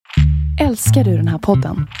Älskar du den här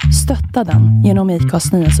podden? Stötta den genom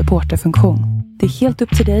ICAs nya supporterfunktion. Det är helt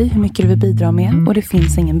upp till dig hur mycket du vill bidra med och det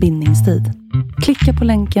finns ingen bindningstid. Klicka på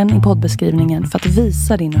länken i poddbeskrivningen för att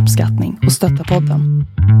visa din uppskattning och stötta podden.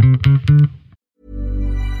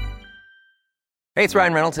 Hey, it's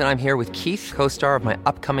Ryan Reynolds and I'm here with Keith, co-star of my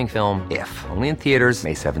upcoming film, If, only in theaters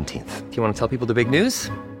May 17th. Do you want to tell people the big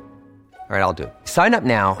news? All right, I'll do it. Sign up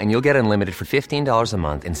now and you'll get unlimited for $15 a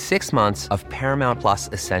month and 6 months of Paramount Plus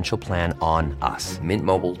Essential Plan on us.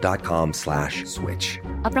 MintMobile.com/switch.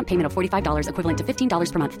 Upfront payment of $45 equivalent to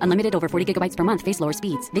 $15 per month. Unlimited over 40 gigabytes per month. Face lower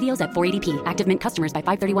speeds. Videos at 480p. Active Mint customers by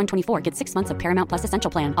 531.24 get 6 months of Paramount Plus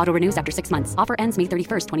Essential Plan. Auto renews after 6 months. Offer ends May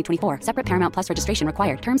 31st, 2024. Separate Paramount Plus registration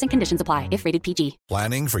required. Terms and conditions apply if rated PG.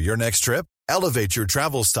 Planning for your next trip? Elevate your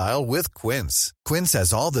travel style with Quince. Quince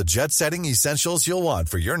has all the jet-setting essentials you'll want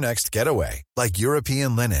for your next getaway, like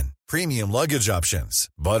European linen, premium luggage options,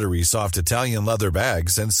 buttery soft Italian leather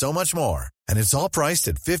bags, and so much more. And it's all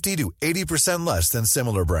priced at 50 to 80% less than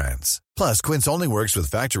similar brands. Plus, Quince only works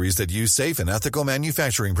with factories that use safe and ethical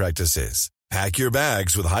manufacturing practices. Pack your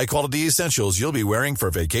bags with high-quality essentials you'll be wearing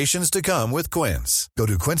for vacations to come with Quince. Go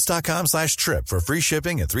to quince.com/trip for free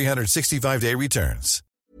shipping and 365-day returns.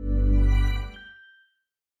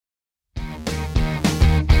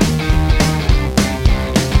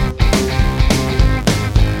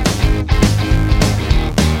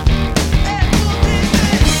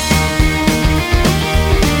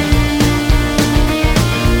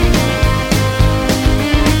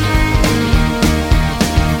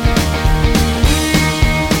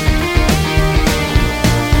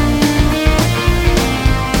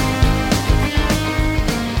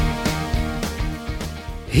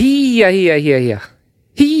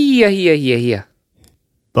 Hia.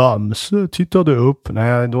 Bamse tittade upp. Nej,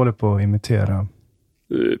 jag är dålig på att imitera.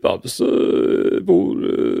 Bamse bor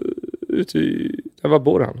ute i... Var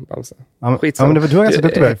bor han, Bamse? Ja, men du var ganska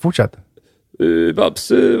duktig. Fortsätt.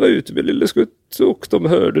 Bamse var ute med Lille Skutt och de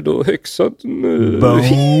hörde då häxan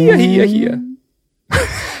hia.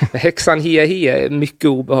 Häxan hia är mycket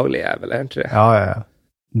obehaglig jävel, är inte det? Ja.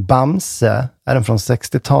 Bamse är den från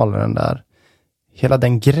 60-talet, den där. Hela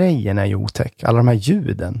den grejen är ju otäck. Alla de här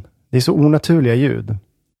ljuden. Det är så onaturliga ljud.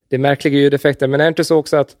 Det är märkliga ljudeffekter. Men är det inte så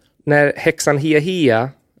också att när häxan hia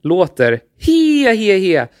låter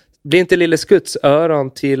hia, blir inte Lille Skutts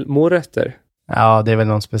öron till morötter? Ja, det är väl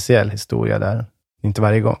någon speciell historia där. Inte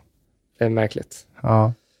varje gång. Det är märkligt.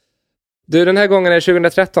 Ja. Du, den här gången är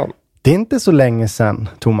 2013. Det är inte så länge sedan,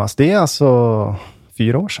 Thomas. Det är alltså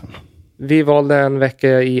 4 år sedan. Vi valde en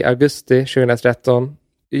vecka i augusti 2013.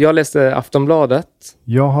 Jag läste Aftonbladet.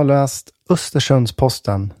 Jag har läst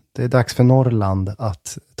Östersunds-Posten. Det är dags för Norrland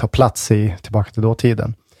att ta plats i Tillbaka till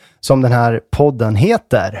dåtiden. Som den här podden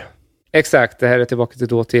heter. Exakt, det här är Tillbaka till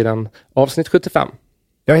dåtiden. Avsnitt 75.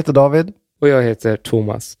 Jag heter David. Och jag heter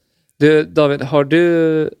Thomas. Du, David, har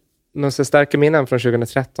du några så starka minnen från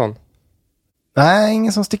 2013? Nej,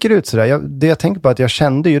 ingen som sticker ut sådär. Det jag tänker på är att jag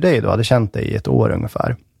kände ju dig då. Hade känt dig i ett år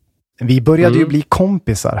ungefär. Vi började ju bli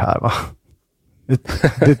kompisar här, va?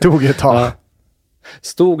 Det tog ett tag. Ja.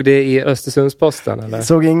 Stod det i Östersunds-Posten, eller? Jag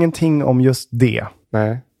såg ingenting om just det.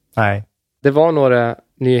 Nej. Det var några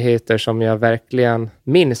nyheter som jag verkligen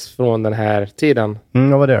minns från den här tiden.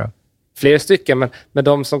 Vad var det då? Flera stycken, men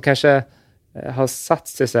de som kanske har satt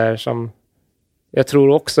sig så här som jag tror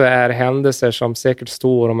också är händelser som säkert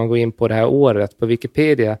står om man går in på det här året på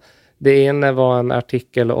Wikipedia. Det ena var en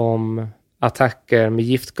artikel om attacker med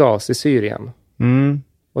giftgas i Syrien.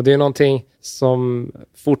 Och det är någonting som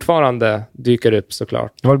fortfarande dyker upp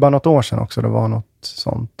såklart. Det var bara något år sedan också, det var något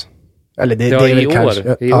sånt. Eller det är i väl år,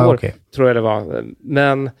 kanske... i år okay. Tror jag det var.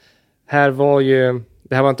 Men här var ju,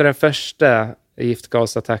 det här var inte den första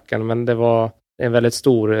giftgasattacken, men det var en väldigt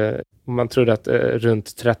stor, man trodde att runt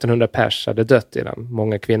 1300 pers hade dött i den,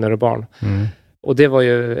 många kvinnor och barn. Och det var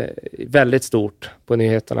ju väldigt stort på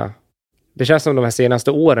nyheterna. Det känns som de här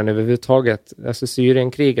senaste åren överhuvudtaget, alltså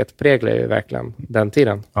Syrienkriget präglar ju verkligen den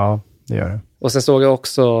tiden. Ja, det gör det. Och sen såg jag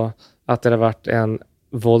också att det hade varit en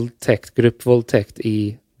gruppvåldtäkt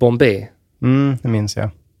i Bombay. Det minns jag.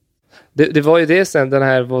 Det var ju det sen, den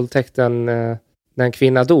här våldtäkten när en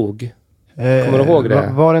kvinna dog. Kommer du ihåg det?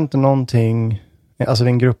 Var det inte någonting, alltså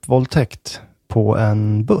en gruppvåldtäkt på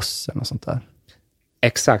en buss eller något sånt där?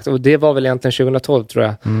 Exakt, och det var väl egentligen 2012 tror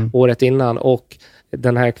jag, året innan. Och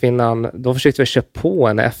den här kvinnan, då försökte vi köpa på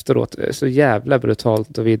henne efteråt. Så jävla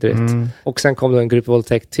brutalt och vidrigt. Och sen kom det en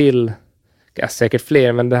gruppvåldtäkt till, säkert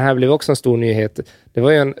fler, men det här blev också en stor nyhet. Det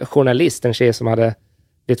var ju en journalist, en tjej som hade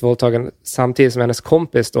blivit våldtagen samtidigt som hennes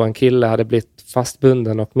kompis då, en kille, hade blivit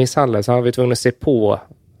fastbunden och misshandlad. Så han var tvungen att se på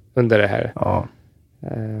under det här. Ja.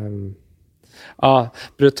 Ja,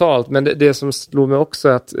 brutalt. Men det som slog mig också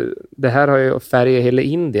att det här har ju färger hela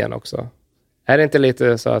Indien också. Är det inte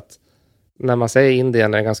lite så att när man säger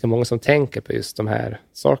Indien är det ganska många som tänker på just de här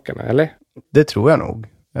sakerna, eller? Det tror jag nog.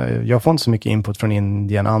 Jag får inte så mycket input från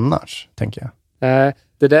Indien annars, tänker jag.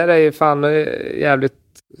 Det där är ju fan jävligt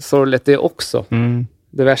sorgligt det också. Mm.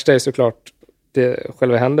 Det värsta är såklart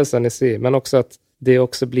själva händelsen i sig, men också att det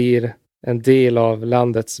också blir en del av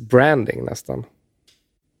landets branding nästan.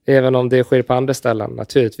 Även om det sker på andra ställen,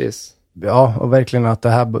 naturligtvis. Ja, och verkligen att det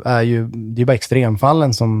här är ju, det är bara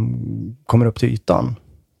extremfallen som kommer upp till ytan.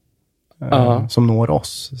 Som når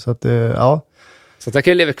oss. Så att, ja. Så att jag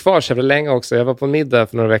kan ju leva kvar så länge också. Jag var på en middag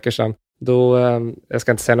för några veckor sedan. Då, jag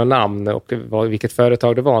ska inte säga något namn och vilket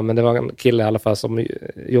företag det var, men det var en kille i alla fall som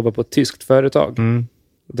jobbar på ett tyskt företag. Mm.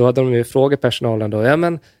 Då hade de ju frågat personalen då, ja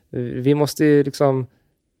men vi måste ju liksom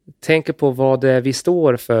tänka på vad det är vi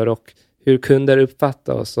står för och hur kunder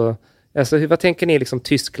uppfattar oss. Och, alltså, vad tänker ni liksom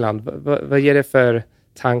Tyskland? Vad ger det för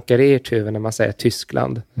tankar i ert huvud när man säger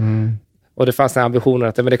Tyskland? Mm. Och det fanns en ambition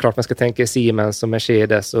att men det är klart man ska tänka Siemens och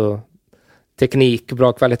Mercedes och teknik,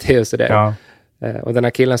 bra kvalitet och sådär. Ja. Och den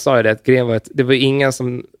här killen sa ju det, att grejen var att det var ingen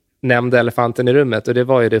som nämnde elefanten i rummet, och det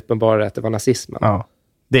var ju det uppenbara att det var nazismen. Ja,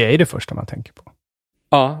 det är ju det första man tänker på.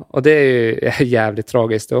 Ja, och det är ju jävligt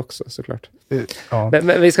tragiskt det också, såklart. Ja.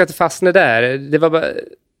 Men vi ska inte fastna där.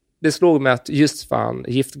 Det slog mig att just fan,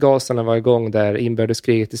 giftgaserna var igång där,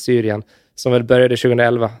 inbördeskriget i Syrien, som väl började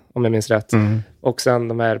 2011, om jag minns rätt. Mm. Och sen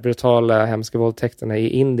de här brutala, hemska våldtäkterna i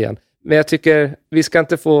Indien. Men jag tycker, vi ska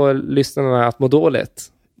inte få lyssnarna att må dåligt.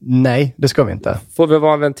 Nej, det ska vi inte. Får vi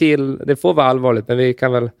vara en ventil, det får vara allvarligt, men vi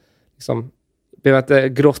kan väl liksom, behöver inte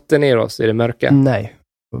grotta ner oss i det mörka. Nej,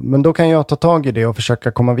 men då kan jag ta tag i det och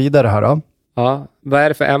försöka komma vidare här då. Ja, vad är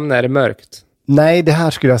det för ämne? Är det mörkt? Nej, det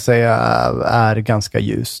här skulle jag säga är ganska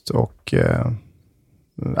ljust och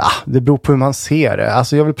det beror på hur man ser det.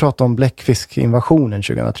 Alltså jag vill prata om bläckfiskinvasionen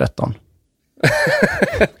 2013.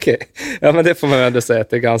 Okej, ja men det får man ändå säga att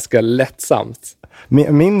det är ganska lättsamt.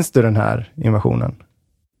 Minns du den här invasionen?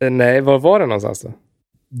 Nej, var var det någonstans då?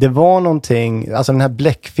 Det var någonting, alltså den här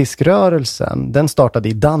bläckfiskrörelsen, den startade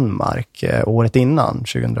i Danmark året innan,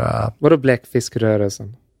 2000. Vadå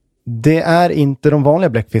bläckfiskrörelsen? Det är inte de vanliga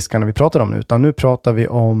bläckfiskarna vi pratar om nu, utan nu pratar vi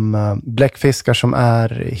om bläckfiskar som är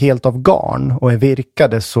helt av garn och är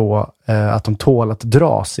virkade så att de tål att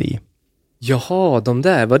dras i. Jaha, de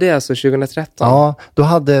där, var det alltså 2013? Ja, då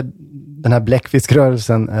hade den här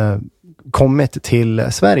bläckfiskrörelsen kommit till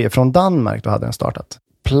Sverige från Danmark, då hade den startat.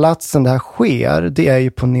 Platsen det här sker, det är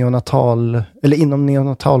ju på inom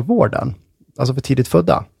neonatalvården, alltså för tidigt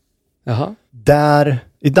födda. Jaha. Där,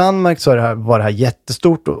 i Danmark så var det här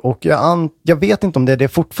jättestort och jag vet inte om det är det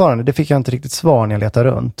fortfarande, det fick jag inte riktigt svar när jag letade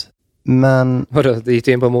runt. Men... Vadå, det gick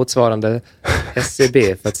in på motsvarande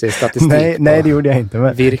SCB för att se statistik? Nej, det gjorde jag inte.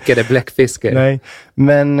 Men... Virkade bläckfiskar? Nej,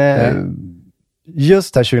 men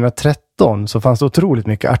just här 2013 så fanns det otroligt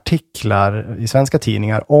mycket artiklar i svenska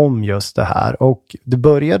tidningar om just det här. Och det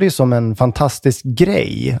började ju som en fantastisk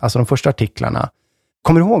grej, alltså de första artiklarna.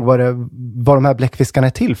 Kommer du ihåg vad de här bläckfiskarna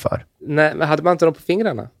är till för? Nej, men hade man inte dem på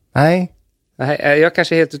fingrarna? Nej. Nej, jag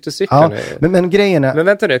kanske är helt ute och cyklar nu. Men grejen är... Men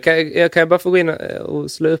vänta nu, kan jag bara få gå in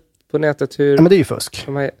och slå upp på nätet hur... Ja, men det är ju fusk.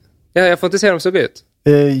 Jag får inte se hur de såg ut.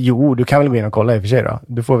 Jo, du kan väl gå in och kolla i och för sig då.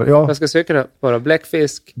 Du får, ja. Jag ska söka på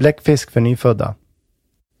bläckfisk. Bläckfisk för nyfödda.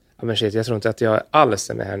 Ja, men shit, jag tror inte att jag alls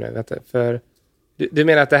är med här nu. Vänta, för... Du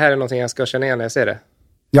menar att det här är någonting jag ska känna igen när jag ser det?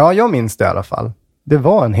 Ja, jag minns det i alla fall. Det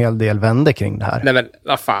var en hel del vände kring det här. Nej men,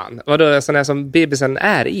 vad fan? Vadå, sån här som bebisen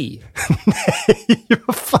är i? Nej,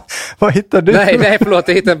 vad fan? Vad hittar du? Nej, förlåt,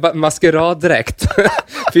 jag hittade en maskeraddräkt.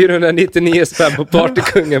 499 spänn på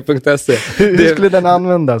partykungen.se. Hur skulle den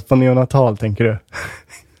användas på neonatal, tänker du?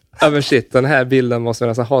 Ja men shit, den här bilden måste vi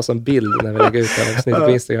nästan ha som bild när vi lägger ut den och snitt på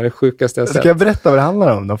Instagram. Det är sjukaste jag sett. Ska jag berätta vad det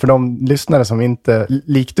handlar om då? För de lyssnare som inte,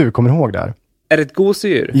 likt du, kommer ihåg det här. Är det ett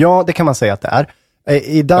gosedjur? Ja, det kan man säga att det är.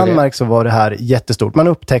 I Danmark så var det här jättestort. Man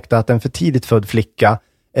upptäckte att en för tidigt född flicka,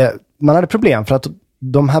 man hade problem för att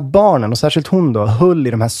de här barnen, och särskilt hon då, höll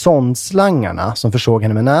i de här sondslangarna som försåg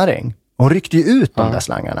henne med näring. Hon ryckte ju ut de där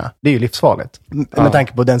slangarna. Det är ju livsfarligt. Med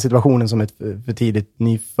tanke på den situationen som ett för tidigt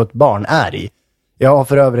nyfött barn är i. Jag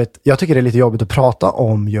tycker det är lite jobbigt att prata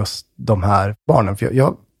om just de här barnen. För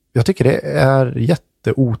jag tycker det är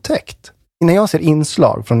jätteotäckt. När jag ser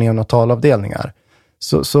inslag från neonatalavdelningar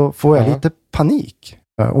så får jag lite panik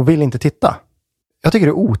och vill inte titta. Jag tycker det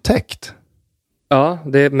är otäckt. Ja,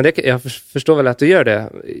 jag förstår väl att du gör det.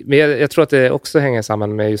 Men jag tror att det också hänger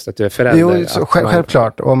samman med just att du är förälder. Jo,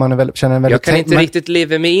 självklart. Och man känner en väldigt... Jag kan inte riktigt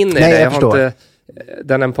leva mig in i det. Jag förstår.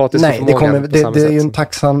 den empatiska förmågan på samma det sätt. är ju en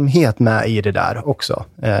tacksamhet med i det där också.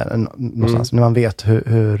 Någonstans, när man vet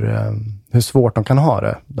hur svårt de kan ha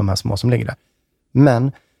det, de här små som ligger där.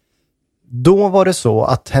 Men då var det så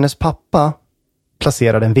att hennes pappa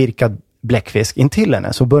placerade en virkad bläckfisk intill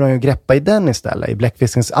henne, så började hon ju greppa i den istället, i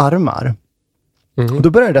bläckfiskens armar. Och då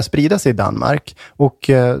började det sprida sig i Danmark. Och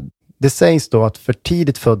det sägs då att för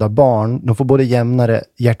tidigt födda barn, de får både jämnare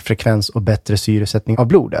hjärtfrekvens och bättre syresättning av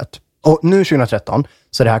blodet. Och nu 2013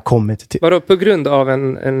 så är det här kommit till... Vadå, på grund av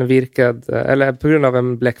en virkad, eller på grund av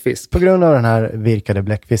en bläckfisk? På grund av den här virkade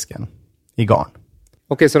bläckfisken i garn.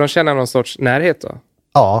 Okej, så de känner någon sorts närhet då?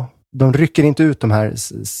 Ja, de rycker inte ut de här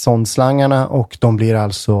sondslangarna och de blir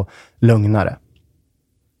alltså lugnare.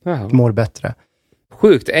 Jaha. Mår bättre.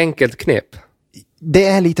 Sjukt enkelt knep. Det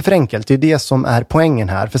är lite för enkelt, det är det som är poängen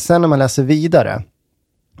här. För sen när man läser vidare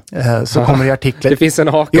så kommer det artiklar. Det finns en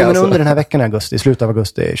haka. Jo, men alltså. under den här veckan i augusti, i slutet av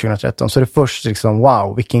augusti 2013, så är det först liksom,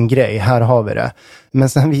 wow, vilken grej, här har vi det. Men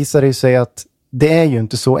sen visar det sig att det är ju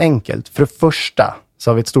inte så enkelt. För det första så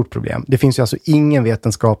har vi ett stort problem. Det finns ju alltså ingen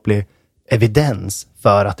vetenskaplig evidens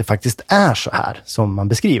för att det faktiskt är så här som man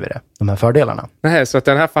beskriver det, de här fördelarna. Nej, så att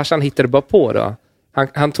den här farsan hittade bara på då?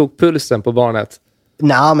 Han tog pulsen på barnet?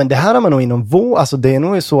 Nej, men det här har man nog inom alltså det är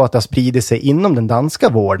nog så att det har spridit sig inom den danska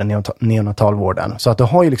vården, neonatalvården. Så att det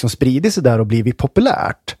har ju liksom spridit sig där och blivit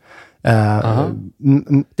populärt.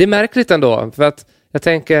 Det är märkligt ändå, för att jag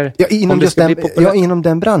tänker... Inom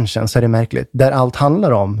den branschen så är det märkligt. Där allt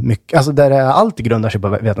handlar om mycket, alltså där allt grundar sig på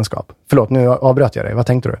vetenskap. Förlåt, nu avbröt jag dig. Vad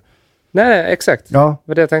tänkte du? Nej, exakt. Ja.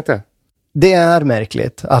 Vad det jag tänkte. Det är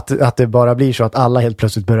märkligt att det bara blir så att alla helt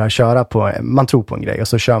plötsligt börjar köra på, man tror på en grej och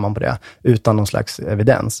så kör man på det utan någon slags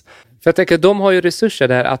evidens. För jag tänker, de har ju resurser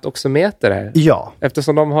där att också mäta det här. Ja.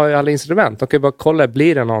 Eftersom de har ju alla instrument. De kan ju bara kolla,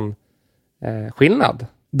 blir det någon skillnad?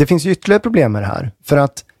 Det finns ju ytterligare problem med det här. För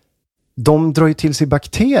att de drar ju till sig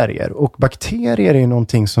bakterier. Och bakterier är ju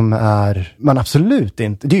någonting som man absolut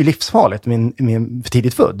inte... Det är ju livsfarligt med för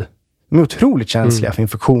tidigt född. De är otroligt känsliga för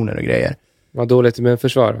infektioner och grejer. Vad dåligt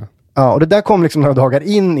immunförsvar. Ja, och det där kom liksom några dagar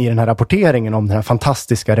in i den här rapporteringen om den här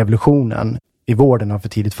fantastiska revolutionen i vården av för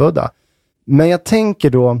tidigt födda. Men jag tänker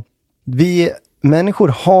då, vi människor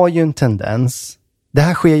har ju en tendens, det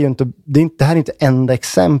här sker ju inte, det här är inte enda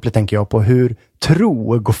exemplet tänker jag på hur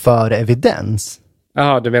tro går före evidens.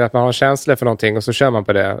 Jaha, du menar att man har känsla för någonting och så kör man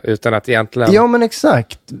på det utan att egentligen... Ja, men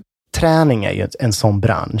exakt. Träning är ju en sån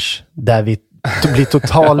bransch där vi blir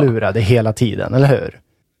totallurade hela tiden, eller hur?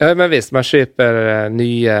 Ja, men visst, man köper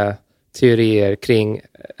nya teorier kring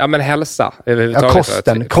hälsa överhuvudtaget.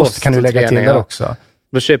 Ja, kost kan du lägga till där också.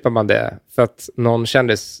 Då köper man det för att någon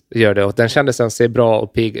kändis gör det och den kändisen ser bra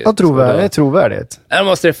och pigg ut. Ja, det är trovärdigt. Då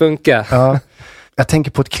måste det funka. Ja. Jag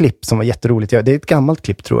tänker på ett klipp som var jätteroligt. Det är ett gammalt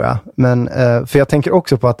klipp tror jag. Men, för jag tänker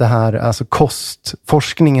också på att det här, alltså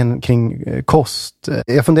forskningen kring kost.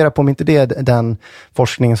 Jag funderar på om inte det är den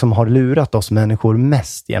forskningen som har lurat oss människor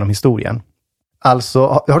mest genom historien.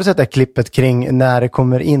 Alltså, har du sett det här klippet kring när det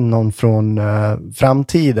kommer in någon från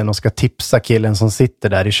framtiden och ska tipsa killen som sitter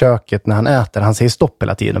där i köket när han äter? Han säger stopp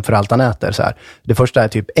hela tiden för allt han äter. Så här. Det första är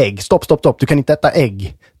typ ägg. Stopp. Du kan inte äta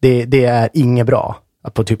ägg. Det är inget bra.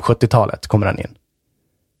 På typ 70-talet kommer han in.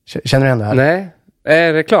 Känner du igen det här? Nej.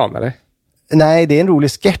 Är det reklam eller? Nej, det är en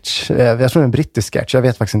rolig sketch. Jag tror det är en brittisk sketch. Jag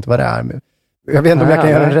vet faktiskt inte vad det är. Jag vet inte om jag kan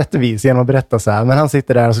göra en rättvis genom att berätta så här. Men han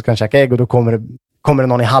sitter där och så kan käka ägg och då kommer det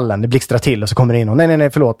någon i hallen. Det blixtrar till och så kommer det in och nej,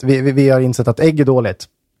 förlåt. Vi har insett att ägg är dåligt.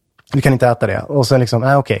 Du kan inte äta det. Och sen liksom,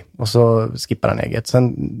 okej. Och så skippar han ägget.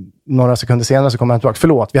 Sen några sekunder senare så kommer han tillbaka.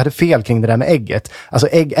 Förlåt, vi hade fel kring det där med ägget. Alltså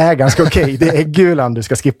ägg är ganska okej. Det är äggulan du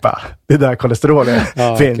ska skippa. Det är där kolesterolet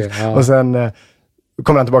finns. Okay, ja. Och sen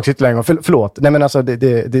kommer han tillbaka ytterligare en gång. Förlåt. Nej, men alltså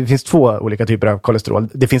det finns två olika typer av kolesterol.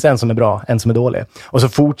 Det finns en som är bra, en som är dålig. Och så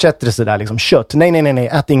fortsätter det så där liksom, kött. Nej.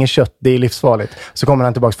 Ät ingen kött, det är livsfarligt. Så kommer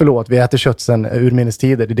han tillbaka. Förlåt, vi äter kött sedan urminnes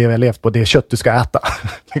tider. Det är det vi har levt på. Det är kött du ska äta.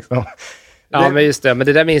 liksom. Ja, men just det. Men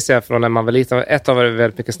det där minns jag från när man var liten. Ett av det var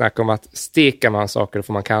väldigt mycket snack om att stekar man saker då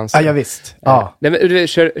får man cancer. Ja, visst. Ja. Nej, men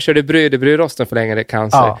körde brödrosten för länge, det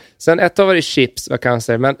cancer. Ja. Sen ett av det chips var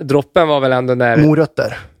cancer. Men droppen var väl ändå när...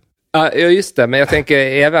 Morötter. Ja, just det. Men jag tänker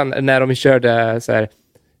även när de körde så här,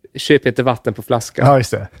 köp inte vatten på flaskan. Ja,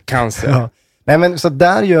 just det. Cancer. Ja. Nej, men så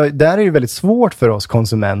där är det väldigt svårt för oss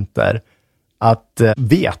konsumenter att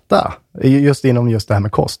veta, just inom just det här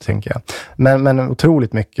med kost, tänker jag. Men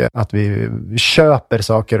otroligt mycket att vi köper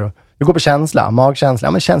saker och vi går på känsla, magkänsla.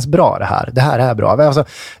 Ja, men känns bra det här. Det här är bra. Alltså,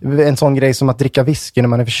 en sån grej som att dricka whisky när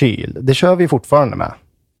man är förkyld. Det kör vi fortfarande med.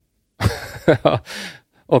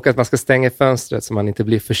 Och att man ska stänga fönstret så man inte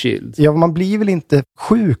blir förkyld. Ja, man blir väl inte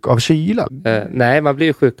sjuk av kyla? Nej, man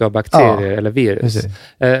blir sjuk av bakterier eller virus.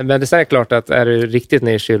 Men det är klart att är du riktigt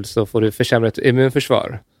nedkyld så får du försämrat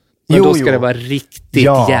immunförsvar. Men då ska det vara riktigt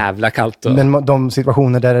jävla kallt då. Men de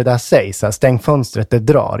situationer där det där sägs, här, stäng fönstret, det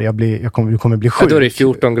drar. Du kommer bli sjuk. Då är det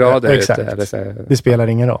 14 grader ute. Eller så. Det spelar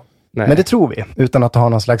ingen roll. Nej. Men det tror vi, utan att ha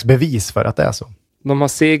någon slags bevis för att det är så. De har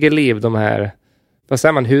segerliv, de här, vad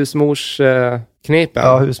säger man, husmorsknepen?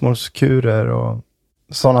 Ja, husmorskurer och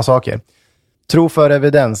sådana saker. Tro för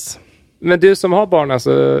evidens. Men du som har barn,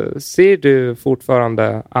 alltså, ser du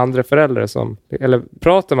fortfarande andra föräldrar eller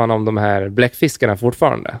pratar man om de här bläckfiskarna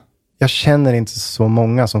fortfarande? Jag känner inte så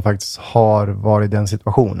många som faktiskt har varit i den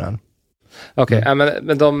situationen. Okej,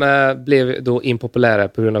 men de blev då impopulära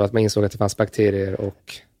på grund av att man insåg att det fanns bakterier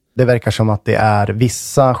och... Det verkar som att det är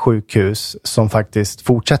vissa sjukhus som faktiskt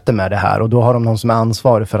fortsätter med det här. Och då har de någon som är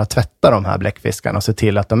ansvarig för att tvätta de här bläckfiskarna och se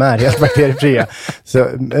till att de är helt bakteriefria.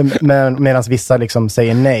 Medan vissa liksom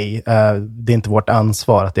säger nej, det är inte vårt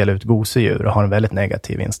ansvar att dela ut gosedjur och har en väldigt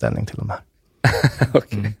negativ inställning till de här.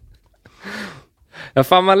 Okej. Ja,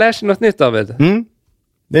 fan, man lär sig något nytt, David.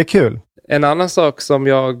 Det är kul. En annan sak som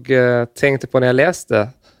jag tänkte på när jag läste,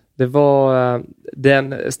 det var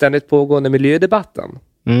den ständigt pågående miljödebatten.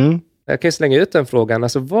 Jag kan ju slänga ut den frågan.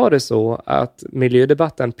 Alltså, var det så att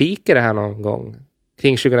miljödebatten pikade här någon gång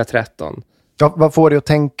kring 2013? Ja, vad får det att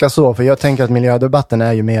tänka så? För jag tänker att miljödebatten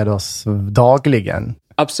är ju med oss dagligen.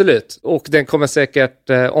 Absolut. Och den kommer säkert,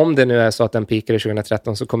 om det nu är så att den pikade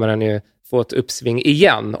 2013, så kommer den ju få ett uppsving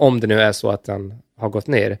igen. Om det nu är så att den har gått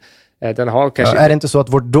ner. Den har kanske... Är det inte så att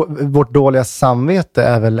vårt dåliga samvete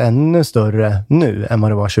är väl ännu större nu än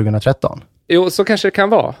vad det var 2013? Jo, så kanske det kan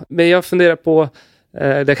vara. Men jag funderar på,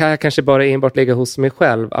 det kan kanske bara enbart ligga hos mig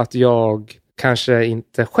själv, att jag kanske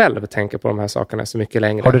inte själv tänker på de här sakerna så mycket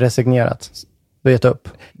längre. Har du resignerat? Du gett upp?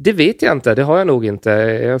 Det vet jag inte, det har jag nog inte.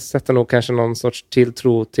 Jag sätter nog kanske någon sorts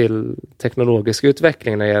tilltro till teknologisk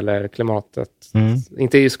utveckling när det gäller klimatet.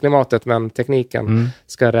 Inte just klimatet, men tekniken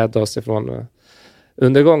ska rädda oss ifrån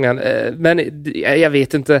undergången. Men jag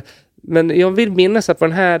vet inte. Men jag vill minnas att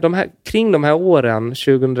på kring de här åren,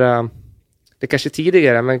 2000, det kanske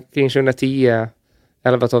tidigare, men kring 2010,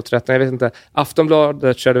 11, 12, 13, jag vet inte.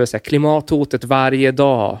 Aftonbladet körde väl så här, klimathotet varje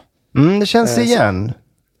dag. Det känns igen.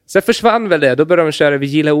 Sen försvann väl det. Då började de köra Vi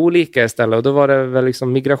gillar olika istället. Och då var det väl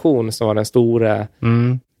liksom migration som var den stora.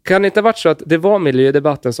 Kan det inte ha varit så att det var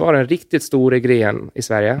miljödebatten som var den riktigt stora grejen i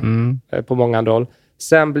Sverige på många andra håll.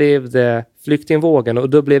 Sen blev det flyktingvågen och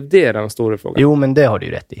då blev det den stora frågan. Jo, men det har du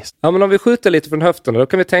ju rätt i. Ja, men om vi skjuter lite från höften då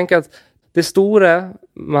kan vi tänka att det stora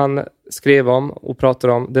man skrev om och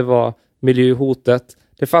pratade om, det var miljöhotet.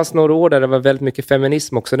 Det fanns några år där det var väldigt mycket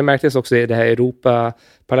feminism också. Det märktes också i det här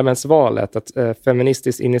Europaparlamentsvalet att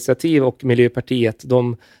Feministiskt initiativ och Miljöpartiet,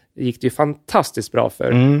 de gick det ju fantastiskt bra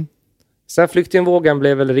för. Sen flyktingvågen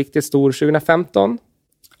blev väl riktigt stor 2015.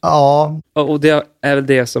 Ja. Och det är väl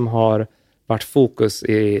det som har varit fokus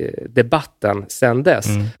i debatten sedan dess.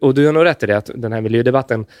 Och du har nog rätt i det att den här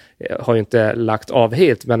miljödebatten har ju inte lagt av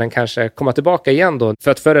helt, men den kanske kommer tillbaka igen då.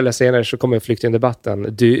 För att förr eller senare så kommer flyktingdebatten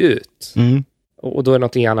dö ut. Och då är det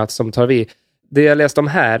någonting annat som tar vid. Det jag läste om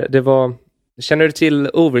här, det var... Känner du till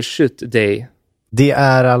Overshoot Day? Det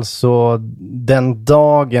är alltså den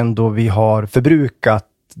dagen då vi har förbrukat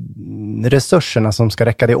resurserna som ska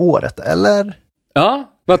räcka det året, eller?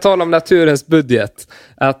 Ja, man talar om naturens budget.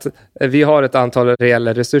 Att vi har ett antal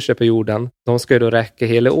reella resurser på jorden. De ska ju då räcka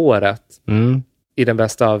hela året. I den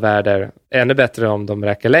bästa av världar. Ännu bättre om de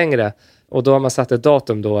räcker längre. Och då har man satt ett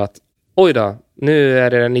datum då att oj då, nu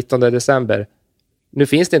är det den 19 december. Nu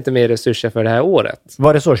finns det inte mer resurser för det här året.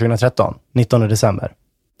 Var det så 2013? 19 december?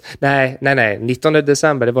 Nej. 19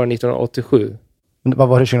 december, det var 1987. Men vad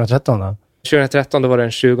var det 2013 då? 2013 då var det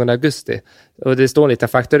den 20 augusti. Och det står lite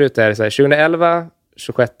faktor ut där. Så här, 2011,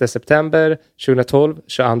 26 september, 2012,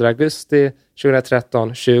 22 augusti,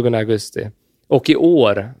 2013, 20 augusti. Och i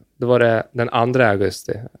år, då var det den 2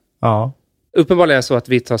 augusti. Ja. Uppenbarligen är det så att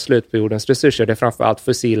vi tar slut på jordens resurser. Det är framförallt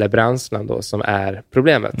fossila bränslen då som är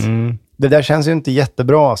problemet. Det där känns ju inte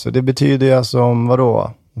jättebra. Så det betyder ju alltså om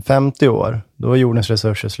vadå? 50 år. Då är jordens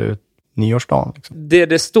resurser slut nyårsdagen. Liksom.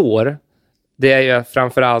 Det står, det är ju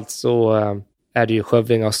framförallt så är det ju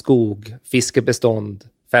skövling av skog, fiskebestånd,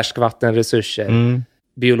 färskvattenresurser,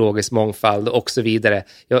 biologisk mångfald och så vidare.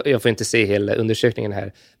 Jag får inte se hela undersökningen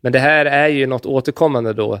här. Men det här är ju något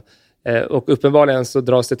återkommande då. Och uppenbarligen så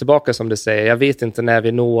dras det tillbaka som du säger. Jag vet inte när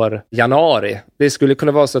vi når januari. Det skulle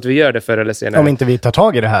kunna vara så att vi gör det förr eller senare. Om inte vi tar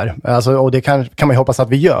tag i det här. Alltså, och det kan man ju hoppas att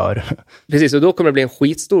vi gör. Precis, och då kommer det bli en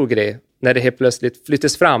skitstor grej. När det helt plötsligt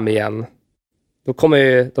flyttas fram igen. Då kommer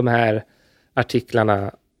ju de här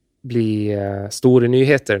artiklarna bli stora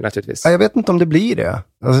nyheter naturligtvis. Ja, jag vet inte om det blir det.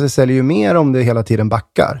 Alltså det säljer ju mer om det hela tiden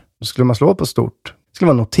backar. Då skulle man slå på stort. Det skulle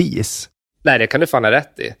vara notis. Nej, det kan du fan ha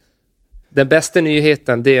rätt i. Den bästa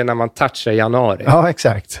nyheten, det är när man touchar januari. Ja,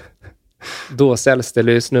 exakt. Då säljs det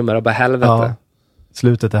lösnummer och bara helvete. Ja,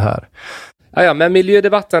 slutet är här. Ja, men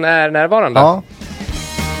miljödebatten är närvarande. Ja.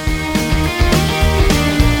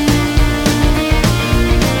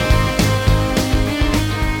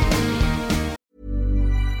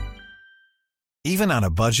 Even on a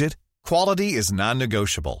budget, quality is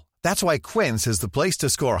non-negotiable. That's why Quince is the place to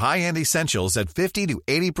score high-end essentials at 50 to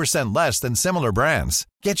 80% less than similar brands.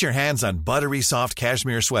 Get your hands on buttery soft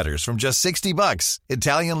cashmere sweaters from just $60,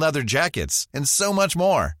 Italian leather jackets, and so much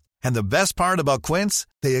more. And the best part about Quince,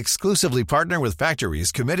 they exclusively partner with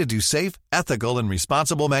factories committed to safe, ethical, and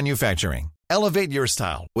responsible manufacturing. Elevate your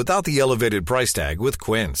style without the elevated price tag with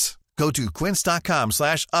Quince. Go to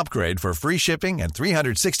quince.com/upgrade for free shipping and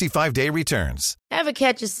 365-day returns. Ever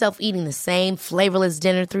catch yourself eating the same flavorless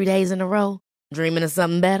dinner 3 days in a row? Dreaming of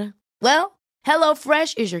something better? Well,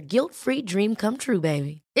 HelloFresh is your guilt-free dream come true,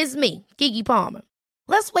 baby. It's me, Keke Palmer.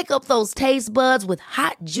 Let's wake up those taste buds with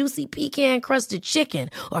hot, juicy pecan-crusted chicken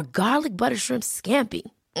or garlic butter shrimp scampi.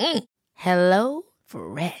 Hello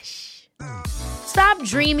Fresh. Stop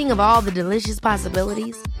dreaming of all the delicious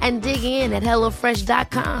possibilities and dig in at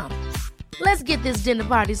HelloFresh.com. Let's get this dinner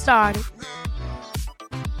party started.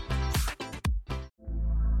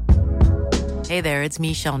 Hey there, it's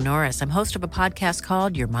Michelle Norris. I'm host of a podcast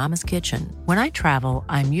called Your Mama's Kitchen. When I travel,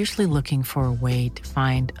 I'm usually looking for a way to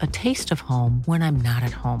find a taste of home when I'm not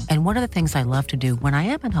at home. And one of the things I love to do when I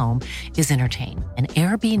am at home is entertain. And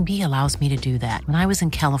Airbnb allows me to do that. When I was in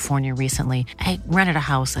California recently, I rented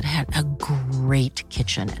a house that had a great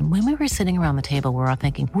kitchen. And when we were sitting around the table, we're all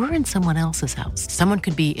thinking, we're in someone else's house. Someone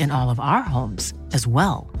could be in all of our homes as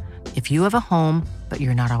well. If you have a home, but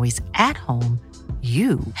you're not always at home,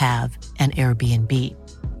 you have an Airbnb.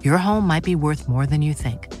 Your home might be worth more than you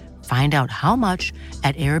think. Find out how much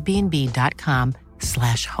at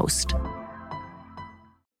airbnb.com/host.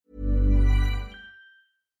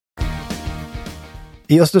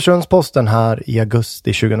 I Östersunds-Posten här i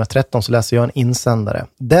augusti 2013 så läser jag en insändare.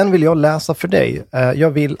 Den vill jag läsa för dig.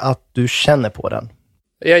 Jag vill att du känner på den.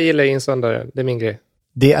 Jag gillar insändare, det är min grej.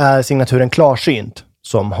 Det är signaturen Klarsynt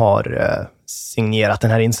som har signerat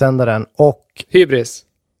den här insändaren och... Hybris.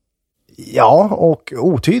 Ja, och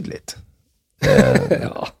otydligt.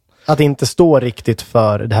 Ja. Att inte stå riktigt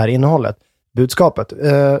för det här innehållet. Budskapet.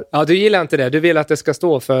 Ja, du gillar inte det. Du vill att det ska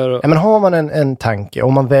stå för... Ja, men har man en tanke,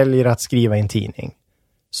 om man väljer att skriva i en tidning,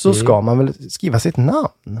 så ska man väl skriva sitt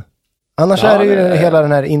namn. Annars är det ju hela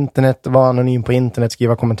den här internet, vara anonym på internet,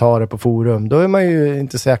 skriva kommentarer på forum. Då är man ju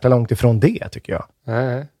inte så jäkla långt ifrån det, tycker jag.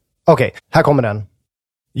 Nej. Okej, här kommer den.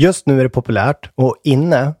 Just nu är det populärt och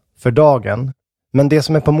inne för dagen. Men det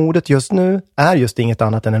som är på modet just nu är just inget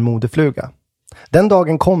annat än en modefluga. Den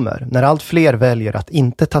dagen kommer när allt fler väljer att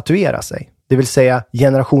inte tatuera sig. Det vill säga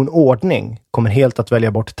generation ordning kommer helt att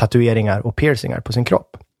välja bort tatueringar och piercingar på sin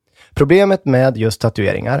kropp. Problemet med just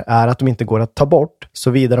tatueringar är att de inte går att ta bort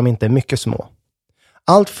såvida de inte är mycket små.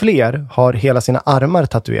 Allt fler har hela sina armar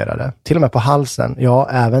tatuerade, till och med på halsen, ja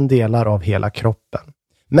även delar av hela kroppen.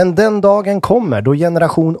 Men den dagen kommer då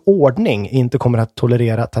generation ordning inte kommer att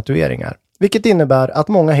tolerera tatueringar. Vilket innebär att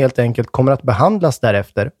många helt enkelt kommer att behandlas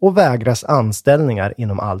därefter och vägras anställningar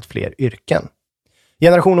inom allt fler yrken.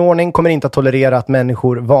 Generation ordning kommer inte att tolerera att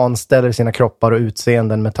människor vanställer sina kroppar och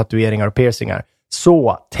utseenden med tatueringar och piercingar.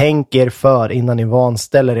 Så tänk er för innan ni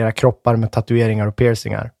vanställer era kroppar med tatueringar och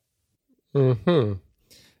piercingar. Mhm.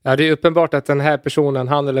 Ja, det är uppenbart att den här personen,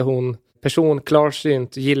 han eller hon, person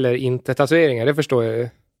klarsynt, gillar inte tatueringar. Det förstår jag ju.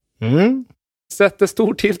 Sätter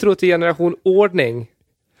stor tilltro till generation ordning.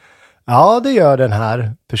 Ja, det gör den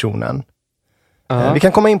här personen. Vi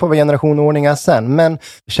kan komma in på vad generation ordning är sen. Men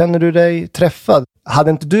känner du dig träffad?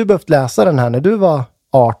 Hade inte du behövt läsa den här när du var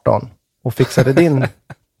 18 och fixade din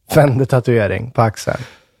Fender-tatuering på axeln?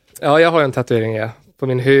 Ja, jag har en tatuering på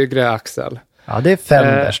min högra axel. Ja, det är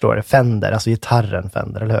Fender står det. Fender, alltså gitarren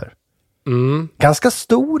Fender, eller hur? Ganska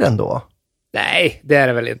stor ändå. Nej, det är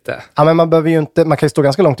det väl inte. Ja, men man behöver ju inte, man kan ju stå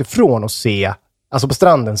ganska långt ifrån och se, alltså på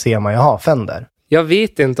stranden ser man ju, Fender. Jag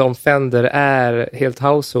vet inte om Fender är helt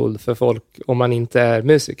household för folk om man inte är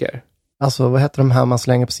musiker. Alltså, vad heter de här man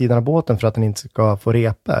slänger på sidan av båten för att den inte ska få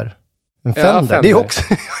repor? En Fender, Fender. Det är också,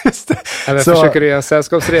 just det. Eller försöker du göra en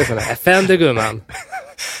sällskapsresa? Fender, gumman.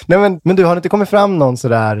 Nej, men du har inte kommit fram någon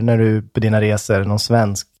sådär när du på dina resor, någon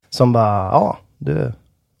svensk, som bara, du,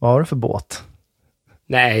 vad har du för båt?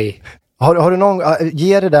 Nej. Har du någon,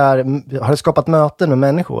 har det skapat möten med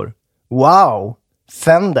människor? Wow,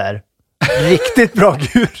 Fender. Riktigt bra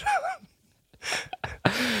gur.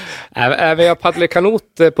 Även jag paddlade kanot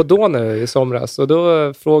på Donau i somras. Och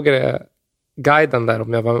då frågade jag guiden där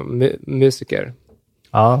om jag var musiker.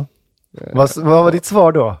 Ja. Vad var ditt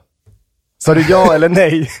svar då? Sa du ja eller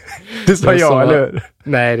nej? Du sa ja, eller hur?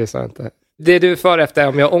 Nej, det sa jag inte. Det du för efter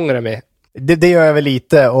om jag ångrar mig. Det gör jag väl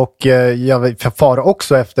lite, och jag far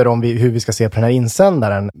också efter hur vi ska se på den här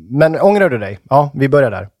insändaren. Men ångrar du dig? Ja, vi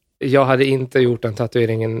börjar där. Jag hade inte gjort den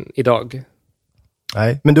tatueringen idag.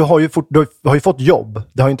 Nej, men du har ju fått jobb.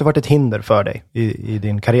 Det har ju inte varit ett hinder för dig i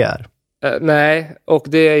din karriär. Nej, och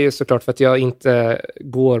det är ju såklart för att jag inte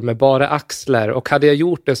går med bara axlar. Och hade jag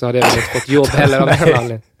gjort det så hade jag väl inte fått jobb heller av den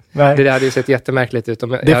anledningen. Nej. Det hade ju sett jättemärkligt ut.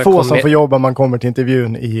 Det är få som får jobba om man kommer till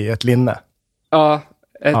intervjun i ett linne. Ja,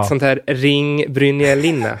 ett sånt här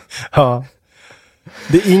ringbrynjelinne. Ja.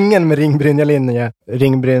 Det är ingen med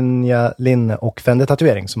ringbrynjelinne och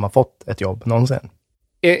Fender-tatuering som har fått ett jobb någonsin.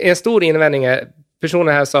 En stor invändning är,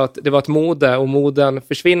 personen här sa att det var ett mode och moden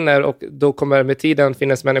försvinner, och då kommer med tiden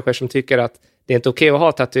finnas människor som tycker att det är inte okej att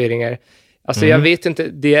ha tatueringar. Alltså jag vet inte,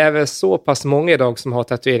 det är väl så pass många idag som har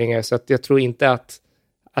tatueringar, så att jag tror inte att,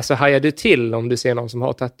 alltså hajar du till om du ser någon som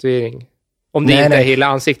har tatuering? Om det inte är hela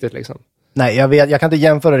ansiktet liksom. Nej, jag kan inte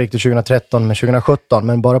jämföra riktigt 2013 med 2017,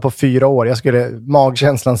 men bara på 4 år.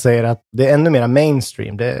 Magkänslan säger att det är ännu mer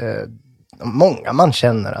mainstream. Det är många man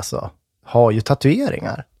känner alltså har ju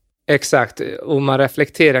tatueringar. Exakt, och man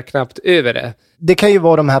reflekterar knappt över det. Det kan ju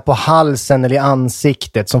vara de här på halsen eller i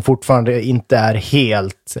ansiktet som fortfarande inte är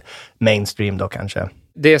helt mainstream då kanske.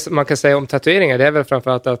 Det man kan säga om tatueringar, det är väl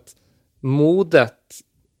framförallt att modet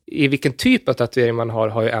i vilken typ av tatuering man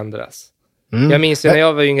har ju ändrats. Jag minns ju när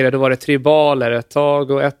jag var yngre, då var det tribaler ett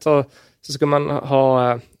tag, och ett tag så ska man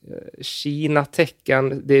ha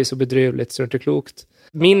Kina-tecken. Det är så bedrövligt så det är inte klokt.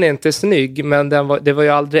 Min är inte snygg, men det var ju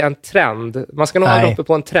aldrig en trend. Man ska nog ha uppe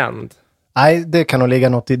på en trend. Nej, det kan nog ligga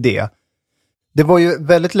något i det. Det var ju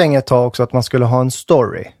väldigt länge ett tag också att man skulle ha en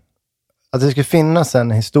story. Att det skulle finnas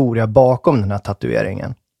en historia bakom den här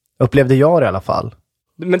tatueringen. Upplevde jag det i alla fall.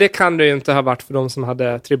 Men det kan det ju inte ha varit för de som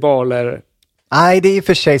hade tribaler. Nej, det är i och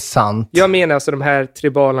för sig sant. Jag menar alltså de här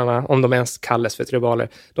tribalerna, om de ens kallas för tribaler.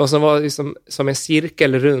 De som var liksom, som en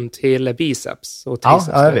cirkel runt hela biceps och triceps.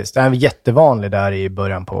 Ja, visst. Det är jättevanlig där i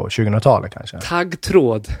början på 2000-talet kanske.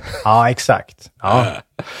 Taggtråd. Ja, exakt. Ja,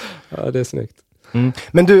 ja, det är snyggt.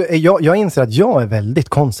 Men du, jag inser att jag är väldigt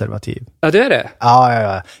konservativ. Ja, det är det?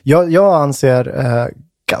 Ja. Jag anser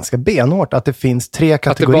ganska benhårt att det finns 3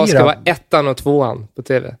 kategorier. Att det bara ska vara 1:an och 2:an på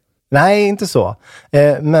tv? Nej, inte så.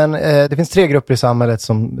 Men det finns 3 grupper i samhället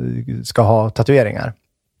som ska ha tatueringar.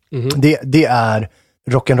 Det är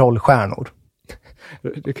rock'n'roll-stjärnor.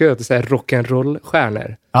 Det kan jag inte säga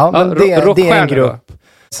rock'n'roll-stjärnor. Ja, men det är en grupp. Då.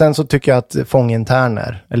 Sen så tycker jag att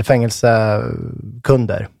fånginterner eller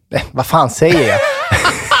fängelsekunder. Vad fan säger jag?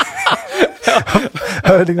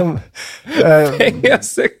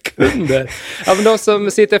 Fängelsekunder. Ja, men de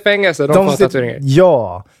som sitter i fängelse, de får tatueringar.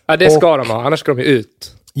 Ja. Ja, det ska de ha, annars ska de ju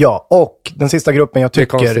ut. Ja, och den sista gruppen jag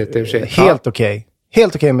tycker är helt okej.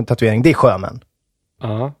 Helt okej med tatuering, det är sjömän.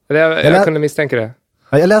 Ja, jag kunde misstänka det.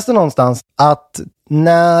 Jag läste någonstans att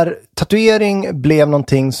när tatuering blev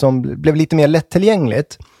någonting som blev lite mer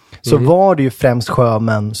lättillgängligt, så var det ju främst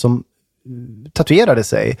sjömän som tatuerade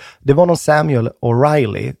sig. Det var någon Samuel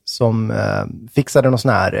O'Reilly som fixade någon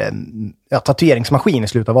sån här tatueringsmaskin i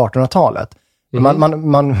slutet av 1800-talet.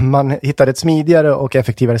 Man hittade ett smidigare och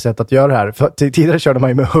effektivare sätt att göra det här. För tidigare körde man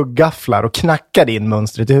ju med hugggafflar och knackade in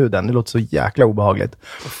mönstret i huden. Det låter så jäkla obehagligt.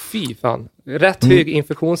 Fy fan. Rätt hög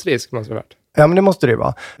infektionsrisk måste det ha varit. Ja, men det måste det ju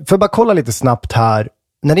vara. För bara kolla lite snabbt här.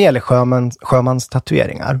 När det gäller sjömans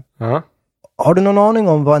tatueringar. Har du någon aning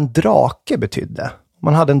om vad en drake betydde? Om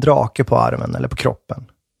man hade en drake på armen eller på kroppen.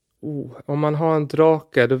 Om man har en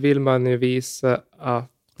drake, då vill man ju visa att...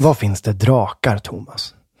 Vad finns det drakar,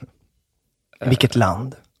 Thomas? Vilket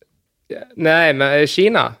land? Nej, men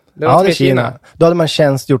Kina. Det är Kina. Då hade man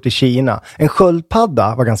tjänstgjort i Kina. En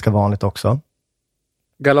sköldpadda var ganska vanligt också.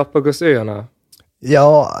 Galapagosöarna.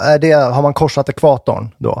 Ja, har man korsat ekvatorn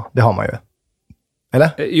då? Det har man ju. Eller?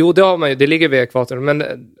 Jo, det har man ju. Det ligger vid ekvatorn. Men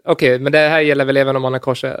okej, men det här gäller väl även om man har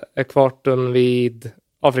korsat ekvatorn vid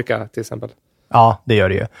Afrika till exempel? Ja, det gör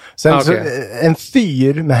det ju. Sen så, en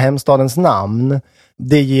fyr med hemstadens namn,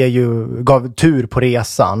 det gav tur på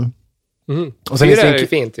resan. Och sen fyr är ju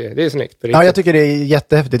fint. Det är snyggt. Ja, jag tycker det är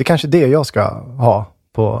jättehäftigt. Det är kanske det jag ska ha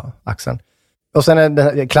på axeln. Och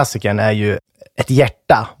sen klassikern är ju ett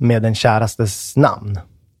hjärta med den kärastes namn.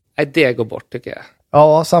 Nej, det går bort tycker jag.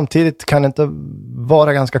 Ja, samtidigt kan det inte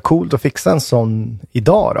vara ganska coolt att fixa en sån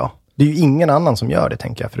idag då? Det är ju ingen annan som gör det,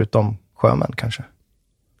 tänker jag, förutom sjömän kanske.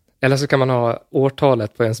 Eller så kan man ha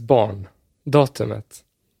årtalet på ens barn. Datumet.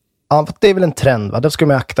 Ja, det är väl en trend, va? Då ska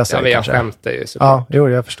man akta sig. Ja, men jag kanske. skämtar ju såklart. Ja,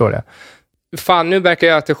 jag förstår det. Fan, nu verkar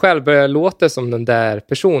jag att jag själv börjar låta som den där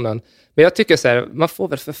personen. Men jag tycker så här, man får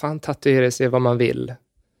väl för fan tatuera sig vad man vill.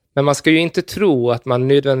 Men man ska ju inte tro att man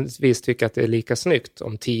nödvändigtvis tycker att det är lika snyggt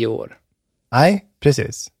om 10 år. Nej,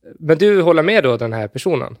 precis. Men du håller med då den här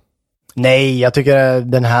personen? Nej, jag tycker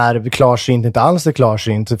den här klarsynt inte alls är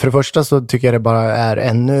klarsynt. För det första så tycker jag det bara är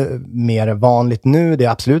ännu mer vanligt nu. Det är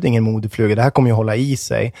absolut ingen modefluga. Det här kommer ju hålla i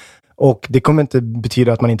sig. Och det kommer inte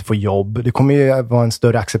betyda att man inte får jobb. Det kommer ju vara en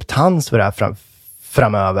större acceptans för det här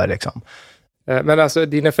framöver. Liksom. Men alltså,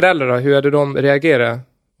 dina föräldrar då, hur hade de reagerat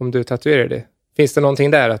om du tatuerade dig? Finns det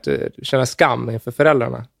någonting där att du känner skam inför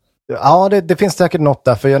föräldrarna? Ja, det finns säkert något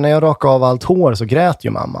där. För när jag rakade av allt hår så grät ju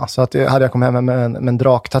mamma. Så att hade jag kommit hem med en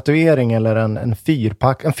draktatuering eller en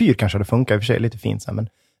fyrpack. En fyr kanske hade funkat i och för sig, lite fint. Men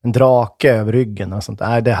en drake över ryggen och sånt.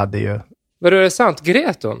 Nej, det hade ju... Var det sant?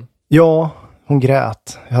 Grät hon? Ja, hon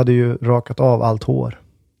grät. Jag hade ju rakat av allt hår.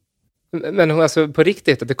 Men hon, alltså på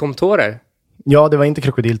riktigt, att det kom tårar? Ja, det var inte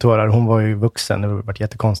krokodiltårar. Hon var ju vuxen. Det hade varit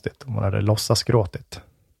jättekonstigt. Hon hade låtsas gråtit.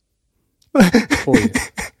 Oj.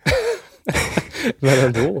 Men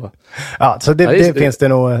ändå. Ja, så det finns det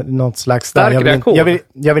nog något slags... Stark reaktion.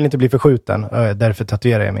 Jag vill inte bli förskjuten. Därför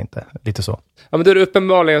tatuerar jag mig inte. Lite så. Ja, men då är det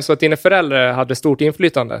uppenbarligen så att dina föräldrar hade stort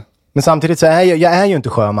inflytande. Men samtidigt så är jag är ju inte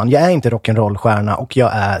sjöman. Jag är inte rock'n'roll-stjärna. Och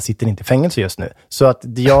jag sitter inte i fängelse just nu. Så att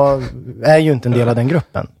jag är ju inte en del av den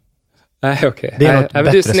gruppen. Nej, okej. Det är något men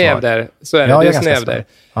bättre du är snäv svar. där. Så är det. Ja, du är jag snäv där.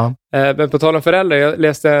 Ja. Men på tal om föräldrar, jag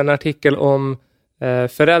läste en artikel om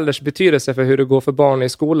föräldrars betydelse för hur det går för barn i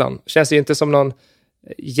skolan. Känns ju inte som någon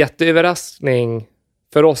jätteöverraskning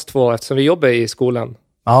för oss två eftersom vi jobbar i skolan.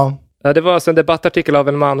 Ja. Det var alltså en debattartikel av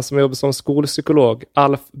en man som jobbar som skolpsykolog,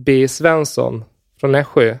 Alf B. Svensson från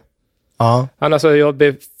Nässjö. Ja. Han har alltså jobbat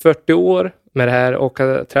i 40 år med det här och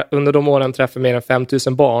under de åren träffat mer än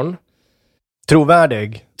 5000 barn.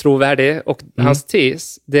 Trovärdig. Och hans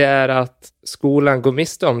tes, det är att skolan går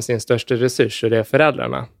miste om sin största resurs och det är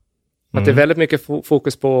föräldrarna. Att det är väldigt mycket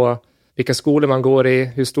fokus på vilka skolor man går i,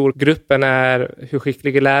 hur stor gruppen är, hur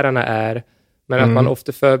skickliga lärarna är. Men att man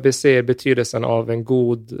ofta förbiser betydelsen av en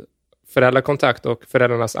god föräldrakontakt och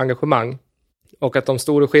föräldrarnas engagemang. Och att de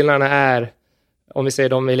stora skillnaderna är, om vi säger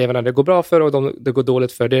de eleverna det går bra för och det går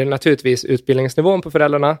dåligt för, det är naturligtvis utbildningsnivån på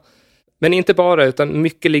föräldrarna. Men inte bara, utan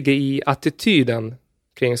mycket ligger i attityden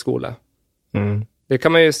kring skola. Det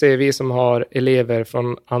kan man ju se, vi som har elever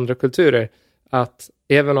från andra kulturer, att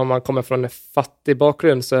även om man kommer från en fattig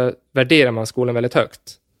bakgrund så värderar man skolan väldigt högt.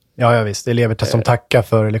 Ja visst. Elever som tackar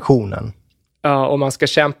för lektionen. Ja, och man ska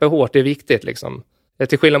kämpa hårt, det är viktigt liksom.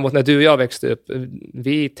 Till skillnad mot när du och jag växte upp,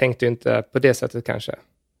 vi tänkte ju inte på det sättet kanske.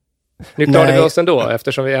 Nu klarade vi oss ändå,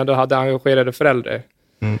 eftersom vi ändå hade engagerade föräldrar.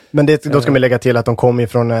 Men då ska man lägga till att de kommer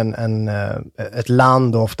från ett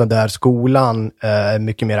land och ofta där skolan är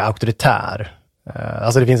mycket mer auktoritär.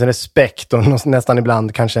 Alltså det finns en respekt och nästan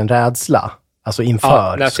ibland kanske en rädsla. Alltså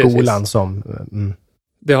inför skolan som...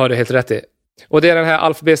 Det har du helt rätt i. Och det den här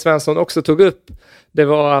Alf B. Svensson också tog upp, det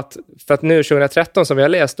var att, för att nu 2013 som vi har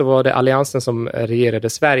läst, då var det Alliansen som regerade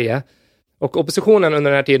Sverige. Och oppositionen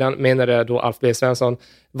under den här tiden, menade då Alf B. Svensson,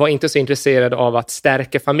 var inte så intresserad av att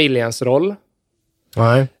stärka familjens roll.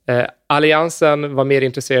 Nej. Alliansen var mer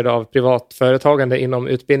intresserad av privat företagande inom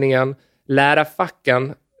utbildningen.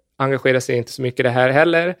 Lärarfacken engagerade sig inte så mycket i det här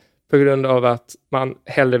heller, på grund av att man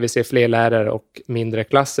hellre vill se fler lärare och mindre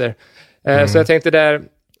klasser. Så jag tänkte där,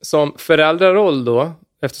 som föräldraroll då,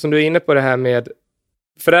 eftersom du är inne på det här med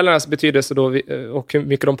föräldrarnas betydelse då, och hur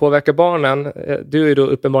mycket de påverkar barnen. Du är då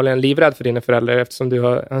uppenbarligen livrädd för dina föräldrar eftersom du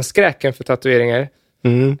har en skräcken för tatueringar.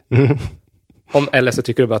 Eller så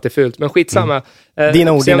tycker du bara att det är fult. Men skitsamma.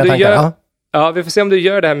 Dina ord, dina tankar. Ja, vi får se om du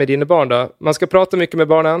gör det här med dina barn då. Man ska prata mycket med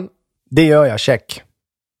barnen. Det gör jag, check.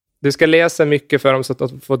 Du ska läsa mycket för dem så att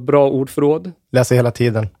de får ett bra ordförråd. Läsa hela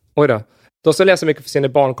tiden. Oj då. De som läser mycket för sina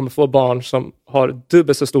barn kommer få barn som har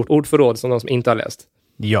dubbelt så stort ordförråd som de som inte har läst.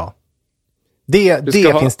 Ja. Det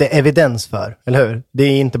finns det evidens för, eller hur? Det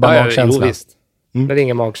är inte bara magkänsla. Jo, visst. Det är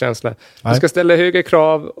ingen magkänsla. Du ska ställa högre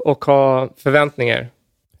krav och ha förväntningar.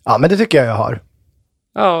 Ja, men det tycker jag har.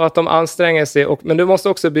 Ja, att de anstränger sig. Men du måste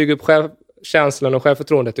också bygga upp självkänslan och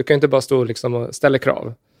självförtroendet. Du kan inte bara stå liksom och ställa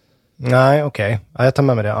krav. Nej, okej. Ja, jag tar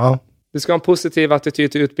med mig det. Ja. Du ska ha en positiv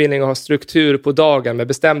attityd till utbildning och ha struktur på dagen med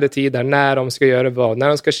bestämda tider när de ska göra vad. När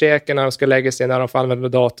de ska käka, när de ska lägga sig, när de får använda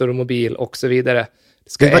dator och mobil och så vidare.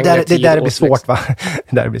 Det där blir svårt, va?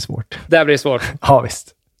 Det där blir svårt. Det blir svårt. Ja,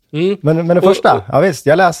 visst. Men det första, ja visst,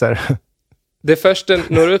 jag läser. Det första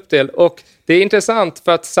når upp till. Och det är intressant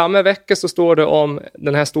för att samma vecka så står det om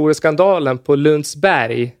den här stora skandalen på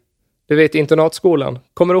Lundsberg Du vet, internatskolan.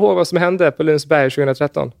 Kommer du ihåg vad som hände på Lundsberg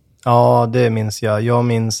 2013? Ja, det minns jag. Jag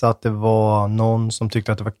minns att det var någon som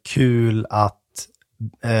tyckte att det var kul att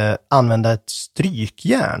använda ett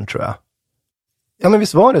strykjärn, tror jag. Ja, men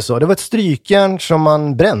visst var det så? Det var ett strykjärn som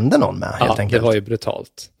man brände någon med, helt enkelt. Ja, det var ju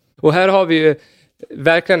brutalt. Och här har vi ju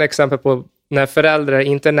verkligen exempel på när föräldrar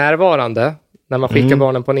inte är närvarande, när man skickar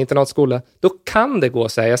barnen på en internatskola. Då kan det gå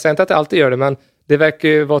sig. Jag säger inte att det alltid gör det, men det verkar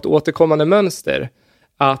ju vara ett återkommande mönster.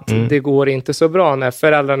 Att det går inte så bra när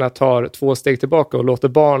föräldrarna tar 2 steg tillbaka och låter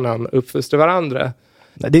barnen uppfostra varandra.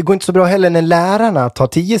 Det går inte så bra heller när lärarna tar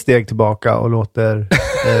 10 steg tillbaka och låter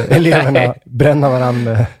eleverna bränna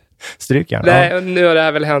varandra strykjärn. Nej, nu har det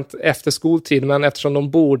här väl hänt efter skoltid, men eftersom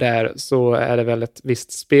de bor där så är det väl ett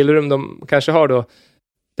visst spelrum de kanske har då.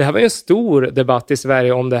 Det här var ju en stor debatt i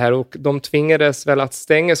Sverige om det här, och de tvingades väl att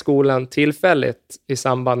stänga skolan tillfälligt i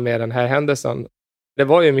samband med den här händelsen. Det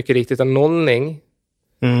var ju mycket riktigt en nollning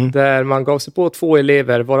där man gav sig på 2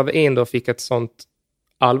 elever, varav en då fick ett sånt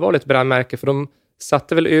allvarligt brännmärke, för de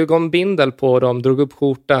satte väl ögonbindel på dem, drog upp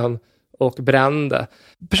skjortan och brände.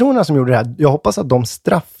 Personerna som gjorde det här, jag hoppas att de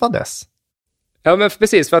straffades. Ja, men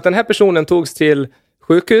precis, för att den här personen togs till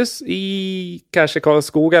sjukhus i kanske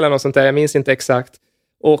Karlskoga eller något sånt där, jag minns inte exakt.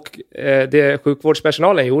 Och det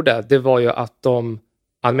sjukvårdspersonalen gjorde, det var ju att de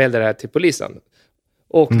anmälde det här till polisen.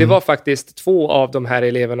 Och det var faktiskt 2 av de här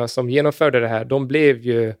eleverna som genomförde det här, de blev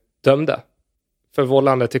ju dömda för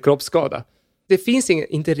vållande till kroppsskada. Det finns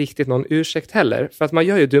inte riktigt någon ursäkt heller, för att man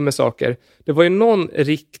gör ju dumma saker. Det var ju någon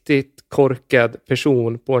riktigt korkad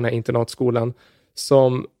person på den här internatskolan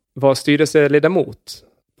som var styrelseledamot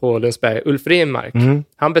på Lundsberg, Ulf Renmark.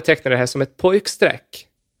 Han betecknade det här som ett pojksträck.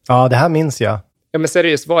 Ja, det här minns jag. Ja, men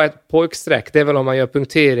seriöst, vad är ett pojksträck? Det är väl om man gör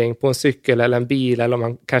punktering på en cykel eller en bil, eller om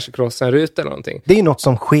man kanske krossar en ruta eller någonting. Det är något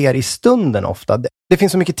som sker i stunden ofta. Det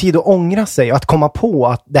finns så mycket tid att ångra sig och att komma på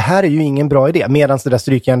att det här är ju ingen bra idé, medan det där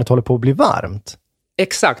strykjärnet håller på att bli varmt.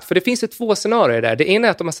 Exakt, för det finns ju 2 scenarier där. Det ena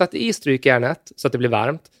är att de har satt i strykjärnet så att det blir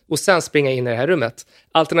varmt och sen springa in i det här rummet.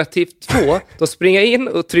 Alternativ 2, då springa in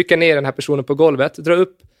och trycka ner den här personen på golvet, dra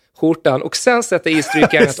upp skjortan och sen sätta i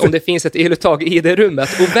strykjärnet om det finns ett eluttag i det rummet.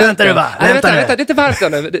 Och vänta, vänta, det är inte varmt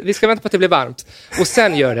ännu. Vi ska vänta på att det blir varmt. Och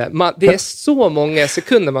sen gör det. Det är så många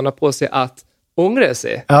sekunder man har på sig att ångra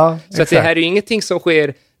sig. Ja, så att det här är ju ingenting som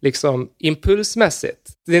sker liksom impulsmässigt.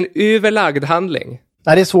 Det är en överlagd handling.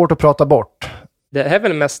 Nej, det är svårt att prata bort. Det här är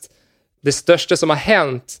väl mest det största som har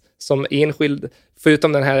hänt som enskild,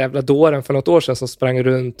 förutom den här jävla dåren för något år sedan som sprang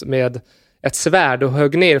runt med ett svärd och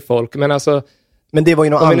högg ner folk. Men det var ju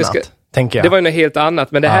något annat, tänker jag. Det var ju något helt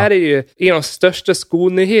annat. Men det här är ju en av de största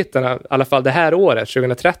skolnyheterna, i alla fall det här året,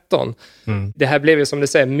 2013. Det här blev ju, som du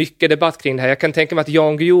säger, mycket debatt kring det här. Jag kan tänka mig att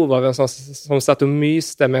Jan Guillou var en sån som satt och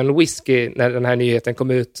myste med en whisky när den här nyheten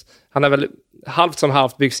kom ut. Han har väl halvt som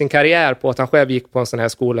halvt byggt sin karriär på att han själv gick på en sån här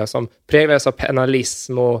skola som präglades av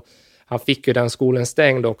penalism, och han fick ju den skolan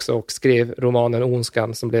stängd också och skrev romanen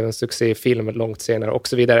Ondskan som blev en succéfilm långt senare och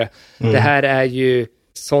så vidare. Det här är ju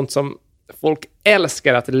sånt som folk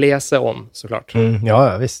älskar att läsa om, såklart.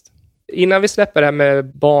 Ja, visst. Innan vi släpper det här med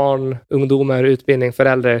barn, ungdomar, utbildning,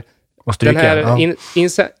 föräldrar. Och strykjärn.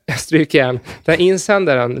 Strykjärn. Den här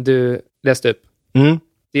insändaren du läste upp.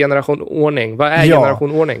 Generation Ordning. Vad är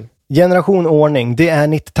Generation Ordning? Generation Ordning, det är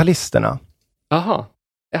 90-talisterna. Aha.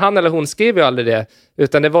 Han eller hon skrev ju aldrig det.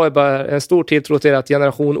 Utan det var ju bara en stor tilltro till att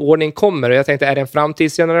Generation Ordning kommer. Och jag tänkte, är det en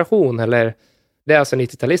framtidsgeneration? Eller det är alltså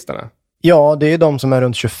 90-talisterna? Ja, det är de som är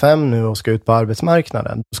runt 25 nu och ska ut på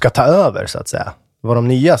arbetsmarknaden. Ska ta över, så att säga. Det var de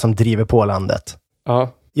nya som driver på landet.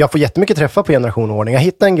 Ja. Jag får jättemycket träffar på Generation Ordning. Jag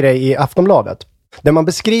hittade en grej i Aftonbladet där man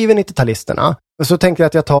beskriver 90-talisterna. Och så tänkte jag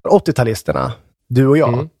att jag tar 80-talisterna, du och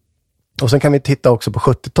jag. Och sen kan vi titta också på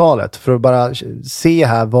 70-talet för att bara se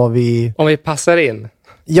här vad vi... Om vi passar in.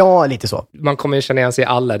 Ja, lite så. Man kommer ju känna igen sig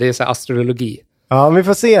alla. Det är så här astrologi. Ja, vi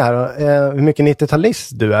får se här hur mycket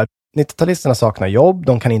 90-talist du är. 90-talisterna saknar jobb,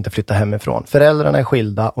 de kan inte flytta hemifrån. Föräldrarna är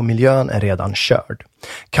skilda och miljön är redan körd.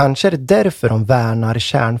 Kanske är det därför de värnar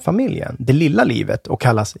kärnfamiljen, det lilla livet, och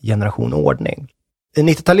kallas Generation Ordning.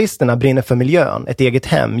 90-talisterna brinner för miljön, ett eget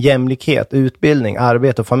hem, jämlikhet, utbildning,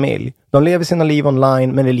 arbete och familj. De lever sina liv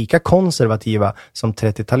online men är lika konservativa som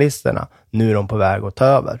 30-talisterna. Nu är de på väg att ta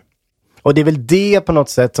över. Och det är väl det på något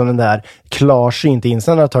sätt som den där klarsynt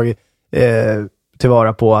insändaren har tagit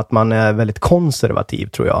tillvara på, att man är väldigt konservativ,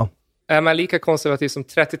 tror jag. Är man lika konservativ som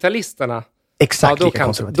 30-talisterna? Exakt, ja, lika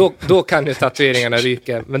konservativ. Då kan ju tatueringarna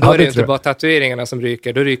ryka. Men då är det ju inte bara tatueringarna som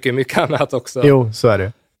ryker. Då ryker ju mycket annat också. Jo, så är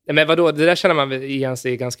det. Men vadå? Det där känner man igen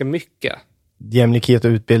sig ganska mycket. Jämlikhet,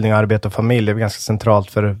 utbildning, arbete och familj är ganska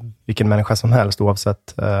centralt för vilken människa som helst,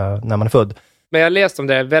 oavsett när man är född. Men jag läste om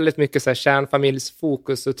det väldigt mycket så här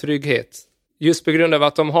kärnfamiljsfokus och trygghet. Just på grund av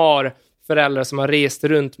att de har föräldrar som har rest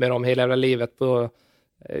runt med dem hela livet på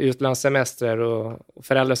utlandssemester och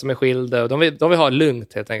föräldrar som är skilda. Och de vill ha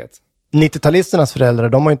lugnt helt enkelt. 90-talisternas föräldrar,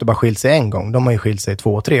 de har ju inte bara skilt sig en gång. De har ju skilt sig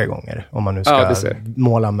 2-3 gånger. Om man nu ska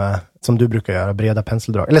måla med, som du brukar göra, breda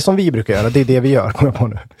penseldrag. Eller som vi brukar göra, det är det vi gör, kommer jag på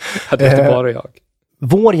nu. Det är inte bara jag.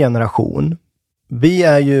 Vår generation, vi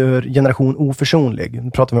är ju generation oförsonlig.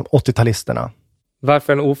 Nu pratar vi om 80-talisterna.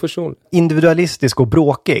 Varför en oförsonlig? Individualistisk och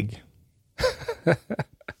bråkig.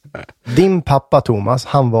 Din pappa Thomas,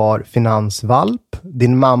 han var finansvalp.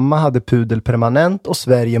 Din mamma hade pudel permanent och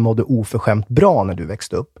Sverige mådde oförskämt bra när du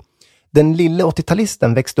växte upp. Den lille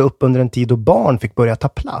 80-talisten växte upp under en tid då barn fick börja ta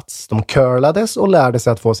plats. De curlades och lärde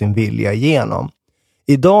sig att få sin vilja igenom.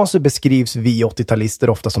 Idag så beskrivs vi 80-talister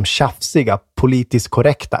ofta som tjafsiga, politiskt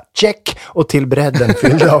korrekta, check, och till bredden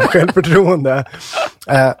fyllda av självförtroende.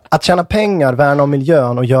 Att tjäna pengar, värna om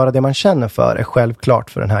miljön och göra det man känner för är självklart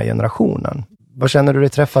för den här generationen. Vad känner du dig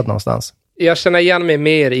träffad någonstans? Jag känner igen mig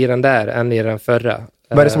mer i den där än i den förra.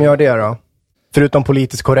 Vad är det som gör det då? Förutom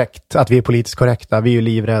politiskt korrekt, att vi är politiskt korrekta, vi är ju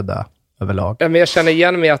livrädda överlag. Men jag känner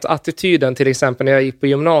igen mig att attityden till exempel när jag gick på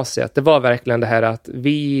gymnasiet, det var verkligen det här att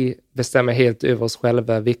vi bestämmer helt över oss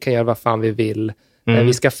själva, vi kan göra vad fan vi vill,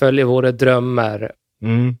 vi ska följa våra drömmar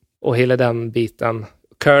och hela den biten.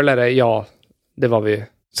 Curlare, ja, det var vi.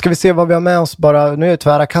 Ska vi se vad vi har med oss bara, nu är det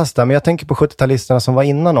tvära kasta, men jag tänker på 70-talisterna som var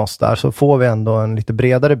innan oss där, så får vi ändå en lite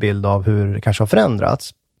bredare bild av hur det kanske har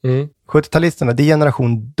förändrats. 70-talisterna, det är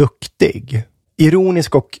generation duktig.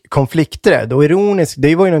 Ironisk och konflikträdd. Och ironisk,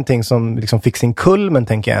 det var ju någonting som liksom fick sin kulmen,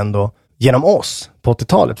 tänker jag ändå, genom oss på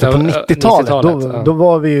 80-talet. För på 90-talet, då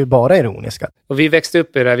var vi ju bara ironiska. Och vi växte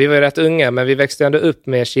upp i det. Vi var ju rätt unga, men vi växte ändå upp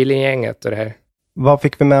med Killinggänget och det här. Vad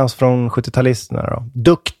fick vi med oss från 70-talisterna då?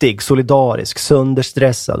 Duktig, solidarisk,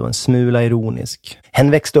 sönderstressad och en smula ironisk.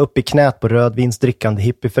 Hen växte upp i knät på rödvinsdrickande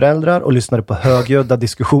hippieföräldrar och lyssnade på högljudda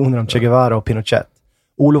diskussioner om Che Guevara och Pinochet.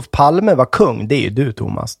 Olof Palme var kung, det är ju du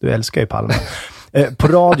Thomas, du älskar ju Palme. På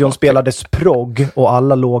radion spelades progg och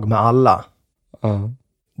alla låg med alla.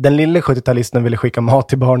 Den lille 70-talisten ville skicka mat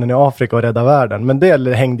till barnen i Afrika och rädda världen, men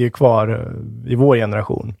det hängde ju kvar i vår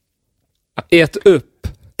generation. Ät upp.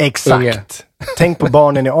 Exakt. Unge. Tänk på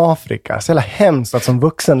barnen i Afrika. Så jävla hemskt att som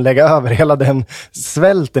vuxen lägga över hela den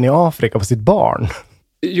svälten i Afrika på sitt barn.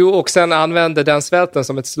 Jo, och sen använder den svälten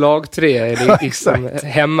som ett slagträ liksom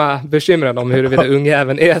hemma bekymrad om huruvida unga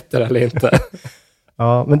även äter eller inte.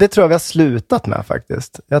 Ja, men det tror jag vi har slutat med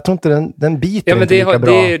faktiskt. Jag tror inte den biten inte lika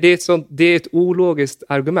bra. Det är ett ologiskt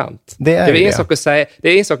argument. Det är en sak att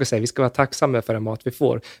säga, vi ska vara tacksamma för den mat vi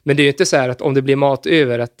får. Men det är ju inte så här att om det blir mat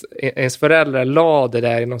över att ens föräldrar la det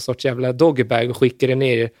där i någon sorts jävla doggybag och skickade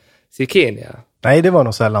ner till Kenya. Nej, det var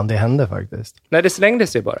nog sällan det hände faktiskt. Nej, det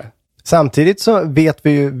slängdes ju bara. Samtidigt så vet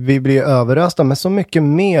vi ju, vi blir överösta med så mycket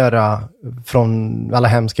mera från alla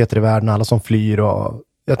hemskheter i världen, alla som flyr, och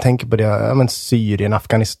jag tänker på det, Syrien,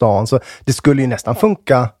 Afghanistan, så det skulle ju nästan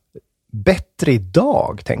funka bättre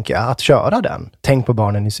idag, tänker jag, att köra den. Tänk på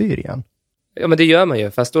barnen i Syrien. Ja, men det gör man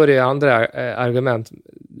ju, fast då är det ju andra argument.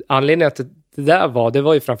 Anledningen till det där det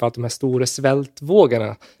var ju framförallt de här stora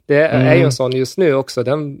svältvågorna. Det är ju en sån just nu också.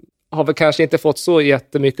 Den har väl kanske inte fått så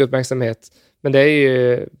jättemycket uppmärksamhet. Men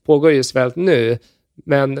det pågår ju svält nu,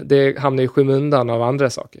 men det hamnar ju skymundan av andra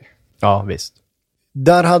saker. Ja, visst.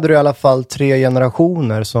 Där hade du i alla fall 3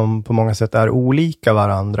 generationer som på många sätt är olika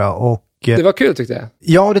varandra. Och det var kul, tyckte jag.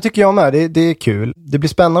 Ja, det tycker jag med. Det är kul. Det blir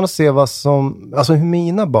spännande att se hur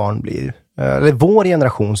mina barn blir. Eller vår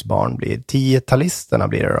generations barn blir. 10-talisterna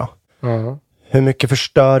blir det då. Hur mycket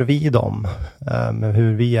förstör vi dem med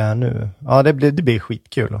hur vi är nu? Ja, det blir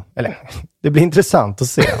skitkul. Eller, det blir intressant att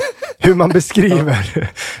se hur man beskriver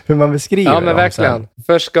Ja, men verkligen.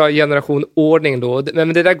 Först ska generation ordning då.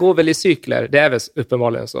 Men det där går väl i cykler. Det är väl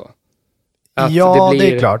uppenbarligen så. Att det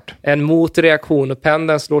blir klart. En motreaktion och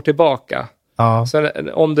pendeln slår tillbaka. Ja. Så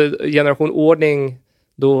om det generation ordning,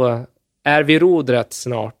 då är vi rodrätt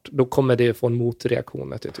snart. Då kommer det få en motreaktion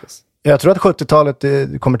naturligtvis. Jag tror att 70-talet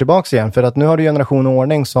kommer tillbaka igen, för att nu har du generation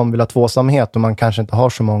ordning som vill ha tvåsamhet och man kanske inte har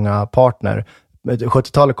så många partner.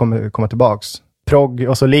 70-talet kommer komma tillbaks. Progg,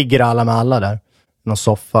 och så ligger alla med alla där. Någon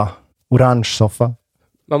soffa, orange soffa.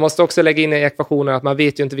 Man måste också lägga in i ekvationen att man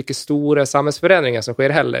vet ju inte vilka stora samhällsförändringar som sker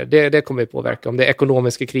heller. Det kommer ju påverka, om det är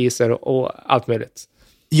ekonomiska kriser och allt möjligt.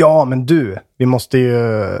 Ja, men vi måste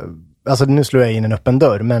ju... Alltså nu slår jag in en öppen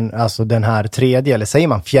dörr, men alltså den här 3:e, eller säger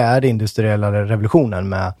man 4:e industriella revolutionen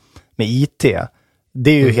med IT,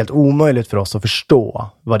 det är ju helt omöjligt för oss att förstå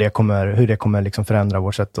hur det kommer liksom förändra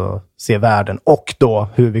vårt sätt att se världen, och då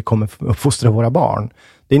hur vi kommer uppfostra våra barn.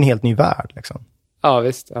 Det är en helt ny värld liksom. Ja,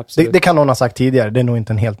 visst. Absolut. Det kan någon ha sagt tidigare. Det är nog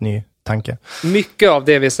inte en helt ny tanke. Mycket av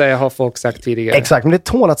det vi säger har folk sagt tidigare. Exakt, men det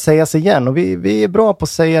tål att sägas igen. Och vi är bra på att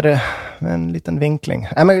säga det med en liten vinkling.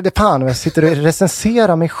 Nej, men det fan, jag sitter och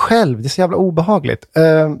recenserar mig själv. Det är så jävla obehagligt.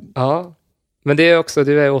 Ja, men det är också,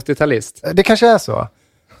 du är 80-talist. Det kanske är så.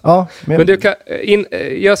 Ja, men du kan,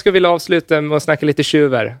 jag skulle vilja avsluta med att snacka lite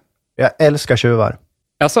tjuvar. Jag älskar tjuvar.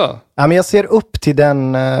 Alltså? Ja, men jag ser upp till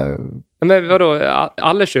den... Men vadå,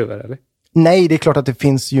 alla tjuvar eller? Nej, det är klart att det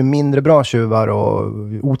finns ju mindre bra tjuvar och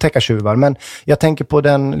otäcka tjuvar. Men jag tänker på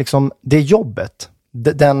den, liksom, det jobbet.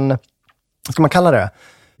 Den, vad ska man kalla det?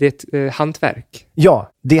 Det är ett hantverk.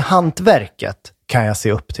 Ja, det hantverket kan jag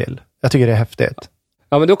se upp till. Jag tycker det är häftigt.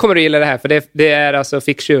 Ja, men då kommer du gilla det här. För det är alltså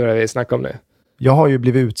ficktjuvar vi snackar om nu. Jag har ju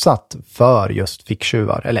blivit utsatt för just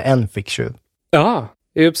ficktjuvar. Eller en ficktjuv. Ja,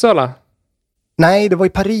 i Uppsala? Nej, det var i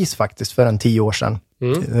Paris faktiskt för 10 år sedan.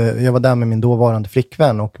 Jag var där med min dåvarande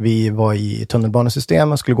flickvän och vi var i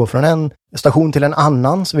tunnelbanesystem och skulle gå från en station till en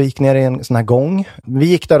annan, så vi gick ner i en sån här gång. Vi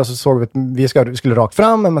gick där och så såg vi att vi skulle rakt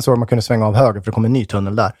fram, men såg att man kunde svänga av höger för det kom en ny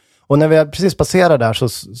tunnel där. Och när vi precis passerade där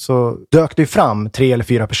så dök det fram 3 eller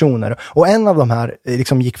 4 personer. Och en av de här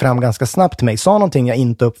liksom gick fram ganska snabbt till mig, sa någonting jag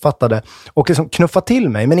inte uppfattade och liksom knuffade till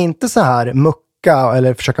mig, men inte så här mucka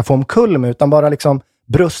eller försöka få omkull mig, utan bara liksom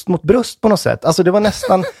bröst mot bröst på något sätt. Alltså det var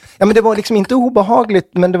nästan, ja men det var liksom inte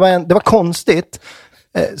obehagligt, men det var konstigt.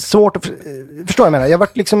 Svårt att förstå, jag menar. Jag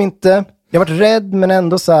var rädd, men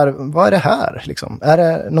ändå så här, vad är det här liksom? Är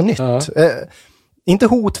det något nytt? Ja. Inte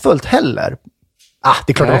hotfullt heller.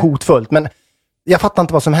 Det är klart det var hotfullt, men jag fattar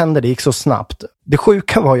inte vad som hände, det gick så snabbt. Det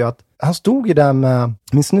sjuka var ju att han stod ju där med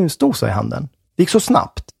min snusdosa i handen. Det gick så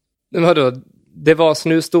snabbt. Men vadå, det var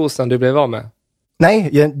snusdosan du blev av med?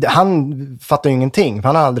 Nej, han fattar ju ingenting. För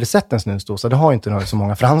han har aldrig sett en snusdosa. Det har ju inte så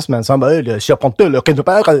många fransmän. Så han bara,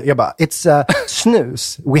 jag bara, it's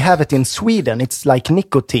snus. We have it in Sweden. It's like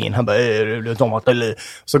nicotine. Han bara,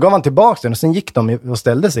 så gav han tillbaka den och sen gick de och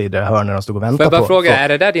ställde sig i det hörnet och stod och väntade på. Får jag bara fråga, är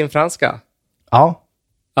det där din franska? Ja.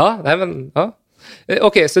 Ja, nej men, ja.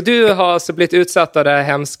 Okej, så du har alltså blivit utsatt av det här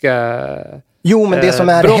hemska... Jo, men det som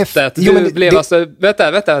är brottet.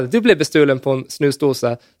 Du blev bestulen på en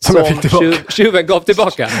snusdosa som tjuven gav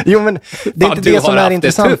tillbaka. Jo, men det är inte det som är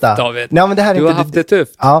intressanta. Nej, men det här är inte haft det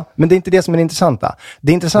tufft. Ja, men det är inte det som är intressanta.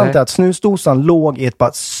 Det intressanta är att snusdosan låg i ett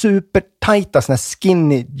par supertajta såna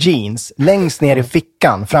skinny jeans längst ner i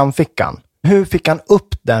fickan, framfickan. Hur fick han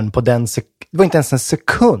upp den på den det var inte ens en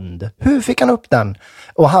sekund. Hur fick han upp den?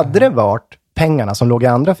 Och hade det varit pengarna som låg i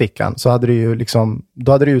andra fickan, så hade det ju liksom,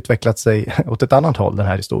 då hade det utvecklat sig åt ett annat håll, den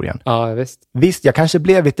här historien. Ja, visst. Visst, jag kanske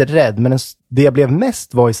blev lite rädd, men det jag blev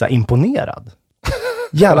mest var ju så här imponerad.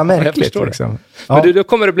 Jävla märkligt liksom. Ja. Men då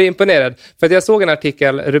kommer du bli imponerad. För att jag såg en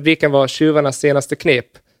artikel, rubriken var Tjuvarnas senaste knep.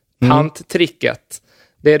 Panttricket.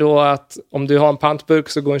 Det är då att om du har en pantburk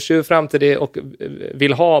så går en tjuv fram till dig och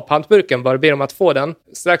vill ha pantburken, bara ber om att få den.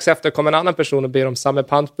 Strax efter kommer en annan person och ber om samma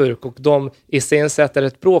pantburk och de iscensätter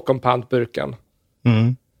ett bråk om pantburken.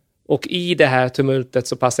 Och i det här tumultet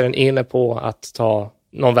så passar den inne på att ta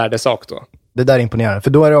någon värdesak då. Det där är imponerande, för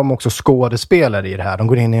då är de också skådespelare i det här. De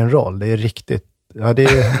går in i en roll, det är riktigt. Ja, det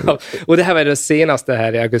är... Och det här var det senaste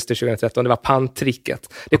här i augusti 2013. Det var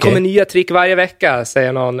panttricket. Det kommer nya trick varje vecka,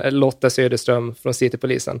 säger någon Lotta Söderström från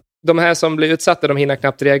Citypolisen. De här som blir utsatta, de hinner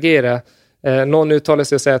knappt reagera. Någon uttalar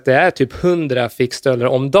sig och säger att det är typ 100 fickstölder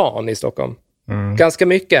om dagen i Stockholm. Ganska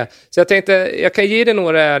mycket. Så jag tänkte, jag kan ge dig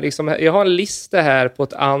några, liksom, jag har en lista här på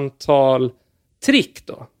ett antal trick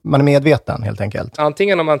då. Man är medveten helt enkelt.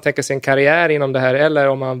 Antingen om man tänker sig en karriär inom det här eller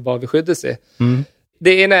om man bara vill skydda sig.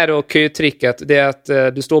 Det ena är då kötricket. Det är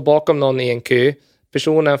att du står bakom någon i en kö.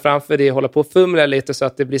 Personen framför dig håller på att fumla lite så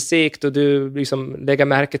att det blir segt och du liksom lägger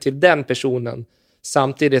märke till den personen.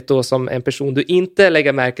 Samtidigt då som en person du inte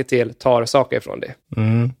lägger märke till tar saker från dig.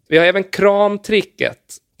 Vi har även kramtricket.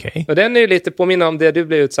 Och den är ju lite påminna om det du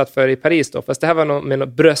blev utsatt för i Paris då. Fast det här var med något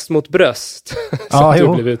bröst mot bröst som du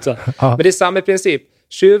blev utsatt. Men det är samma princip.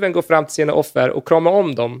 Tjuven går fram till sina offer och kramar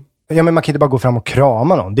om dem. Ja, men man kan inte bara gå fram och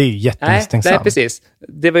krama någon. Det är ju jättemisstänksamt. Nej, precis.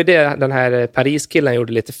 Det var ju det den här Paris-killen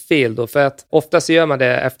gjorde lite fel då. För att ofta så gör man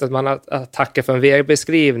det efter att man har tackat för en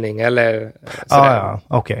vägbeskrivning eller sådär. Ja,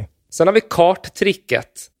 okej. Sen har vi karttricket.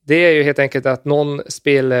 Det är ju helt enkelt att någon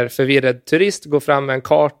spelar förvirrad turist, går fram med en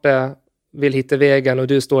karta, vill hitta vägen och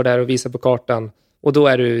du står där och visar på kartan. Och då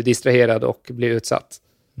är du distraherad och blir utsatt.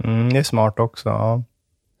 Det är smart också, ja.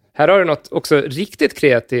 Här har du något också riktigt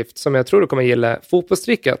kreativt som jag tror du kommer gilla.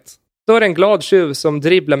 Fotbollstricket. Då är det en glad tjuv som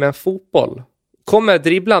dribblar med en fotboll. Kommer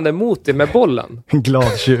dribblande mot dig med bollen. En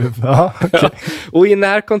glad tjuv, ja. Okay. Och i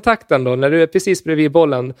närkontakten då, när du är precis bredvid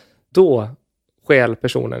bollen, då stjäl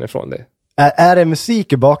personen ifrån dig. Är det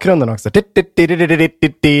musik i bakgrunden också? Nej, det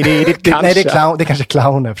är kanske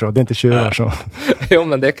clowner, för det är inte tjuvar så. Jo,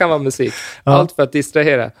 men det kan vara musik. Allt för att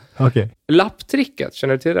distrahera. Okay. Lapptricket,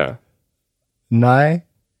 känner du till det? Nej.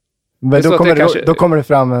 Men då kommer det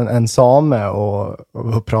fram en same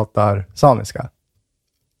och pratar samiska.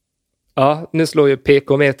 Ja, nu slår ju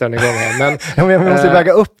PK-metern igång här. Men, jag måste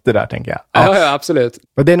väga upp det där, tänker jag. Ja, absolut.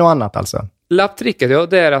 Men det är något annat alltså? Lapptricket,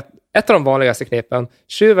 det är att ett av de vanligaste knepen,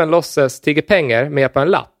 tjuven låtsas tigga pengar med hjälp av en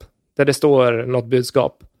lapp där det står något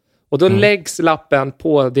budskap. Och då läggs lappen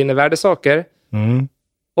på dina värdesaker.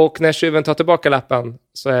 Och när tjuven tar tillbaka lappen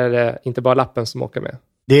så är det inte bara lappen som åker med.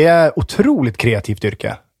 Det är otroligt kreativt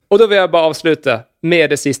yrke. Och då vill jag bara avsluta med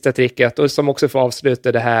det sista tricket, och som också får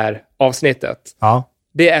avsluta det här avsnittet. Ja.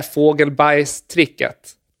 Det är fågelbajstricket.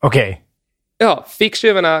 Okej. Ja,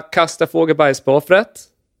 ficktjuvarna kastar fågelbajs på offret.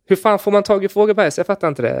 Hur fan får man tag i fågelbajs? Jag fattar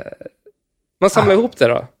inte det. Man samlar ihop det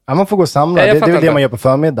då? Ja, man får gå och samla. Det är väl det man gör på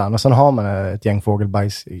förmiddagen. Och sen har man ett gäng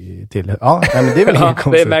fågelbajs till. Ja, men det är väl inget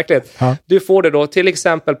konstigt. Det är märkligt. Ja. Du får det då till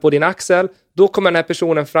exempel på din axel. Då kommer den här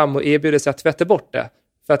personen fram och erbjuder sig att tvätta bort det.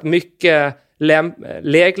 För att mycket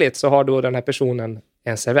lägligt så har då den här personen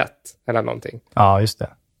en servett eller någonting. Ja, just det.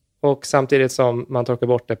 Och samtidigt som man torkar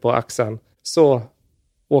bort det på axeln så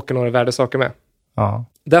åker några värdesaker med. Ja.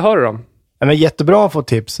 Där har du dem. Ja, men jättebra att få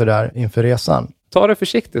tips där inför resan. Ta det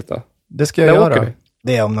försiktigt då. Det ska jag göra.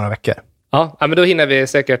 Det är om några veckor. Ja, men då hinner vi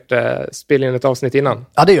säkert spela in ett avsnitt innan.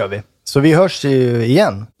 Ja, det gör vi. Så vi hörs ju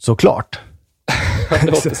igen, såklart.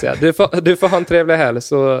 Det hoppas jag. Du får ha en trevlig helg,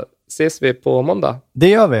 så ses vi på måndag. Det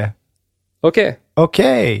gör vi.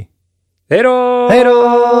 Okej. Hej då! Hej då!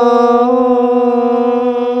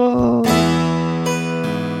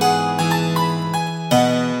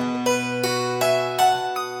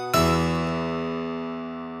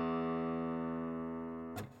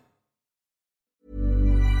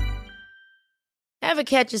 Ever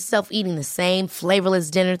catch yourself eating the same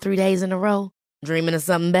flavorless dinner 3 days in a row? Dreaming of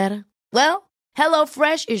something better? Well,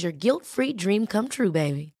 HelloFresh is your guilt-free dream come true,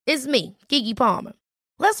 baby. It's me, Keke Palmer.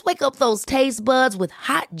 Let's wake up those taste buds with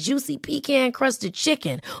hot, juicy pecan-crusted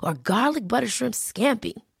chicken or garlic butter shrimp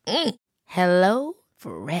scampi. Hello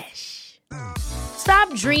Fresh.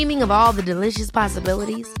 Stop dreaming of all the delicious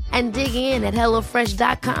possibilities and dig in at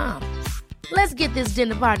HelloFresh.com. Let's get this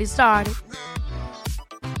dinner party started.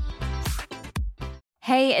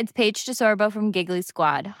 Hey, it's Paige DeSorbo from Giggly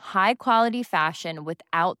Squad. High quality fashion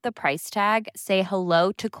without the price tag. Say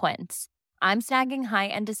hello to Quince. I'm snagging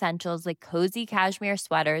high-end essentials like cozy cashmere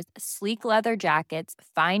sweaters, sleek leather jackets,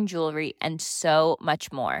 fine jewelry, and so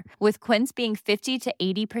much more. With Quince being 50 to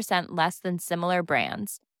 80% less than similar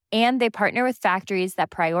brands. And they partner with factories that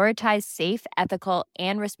prioritize safe, ethical,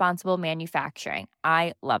 and responsible manufacturing.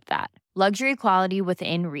 I love that. Luxury quality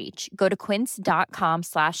within reach. Go to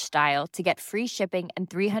quince.com/style to get free shipping and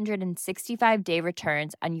 365-day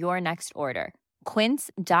returns on your next order.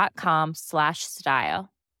 Quince.com/style.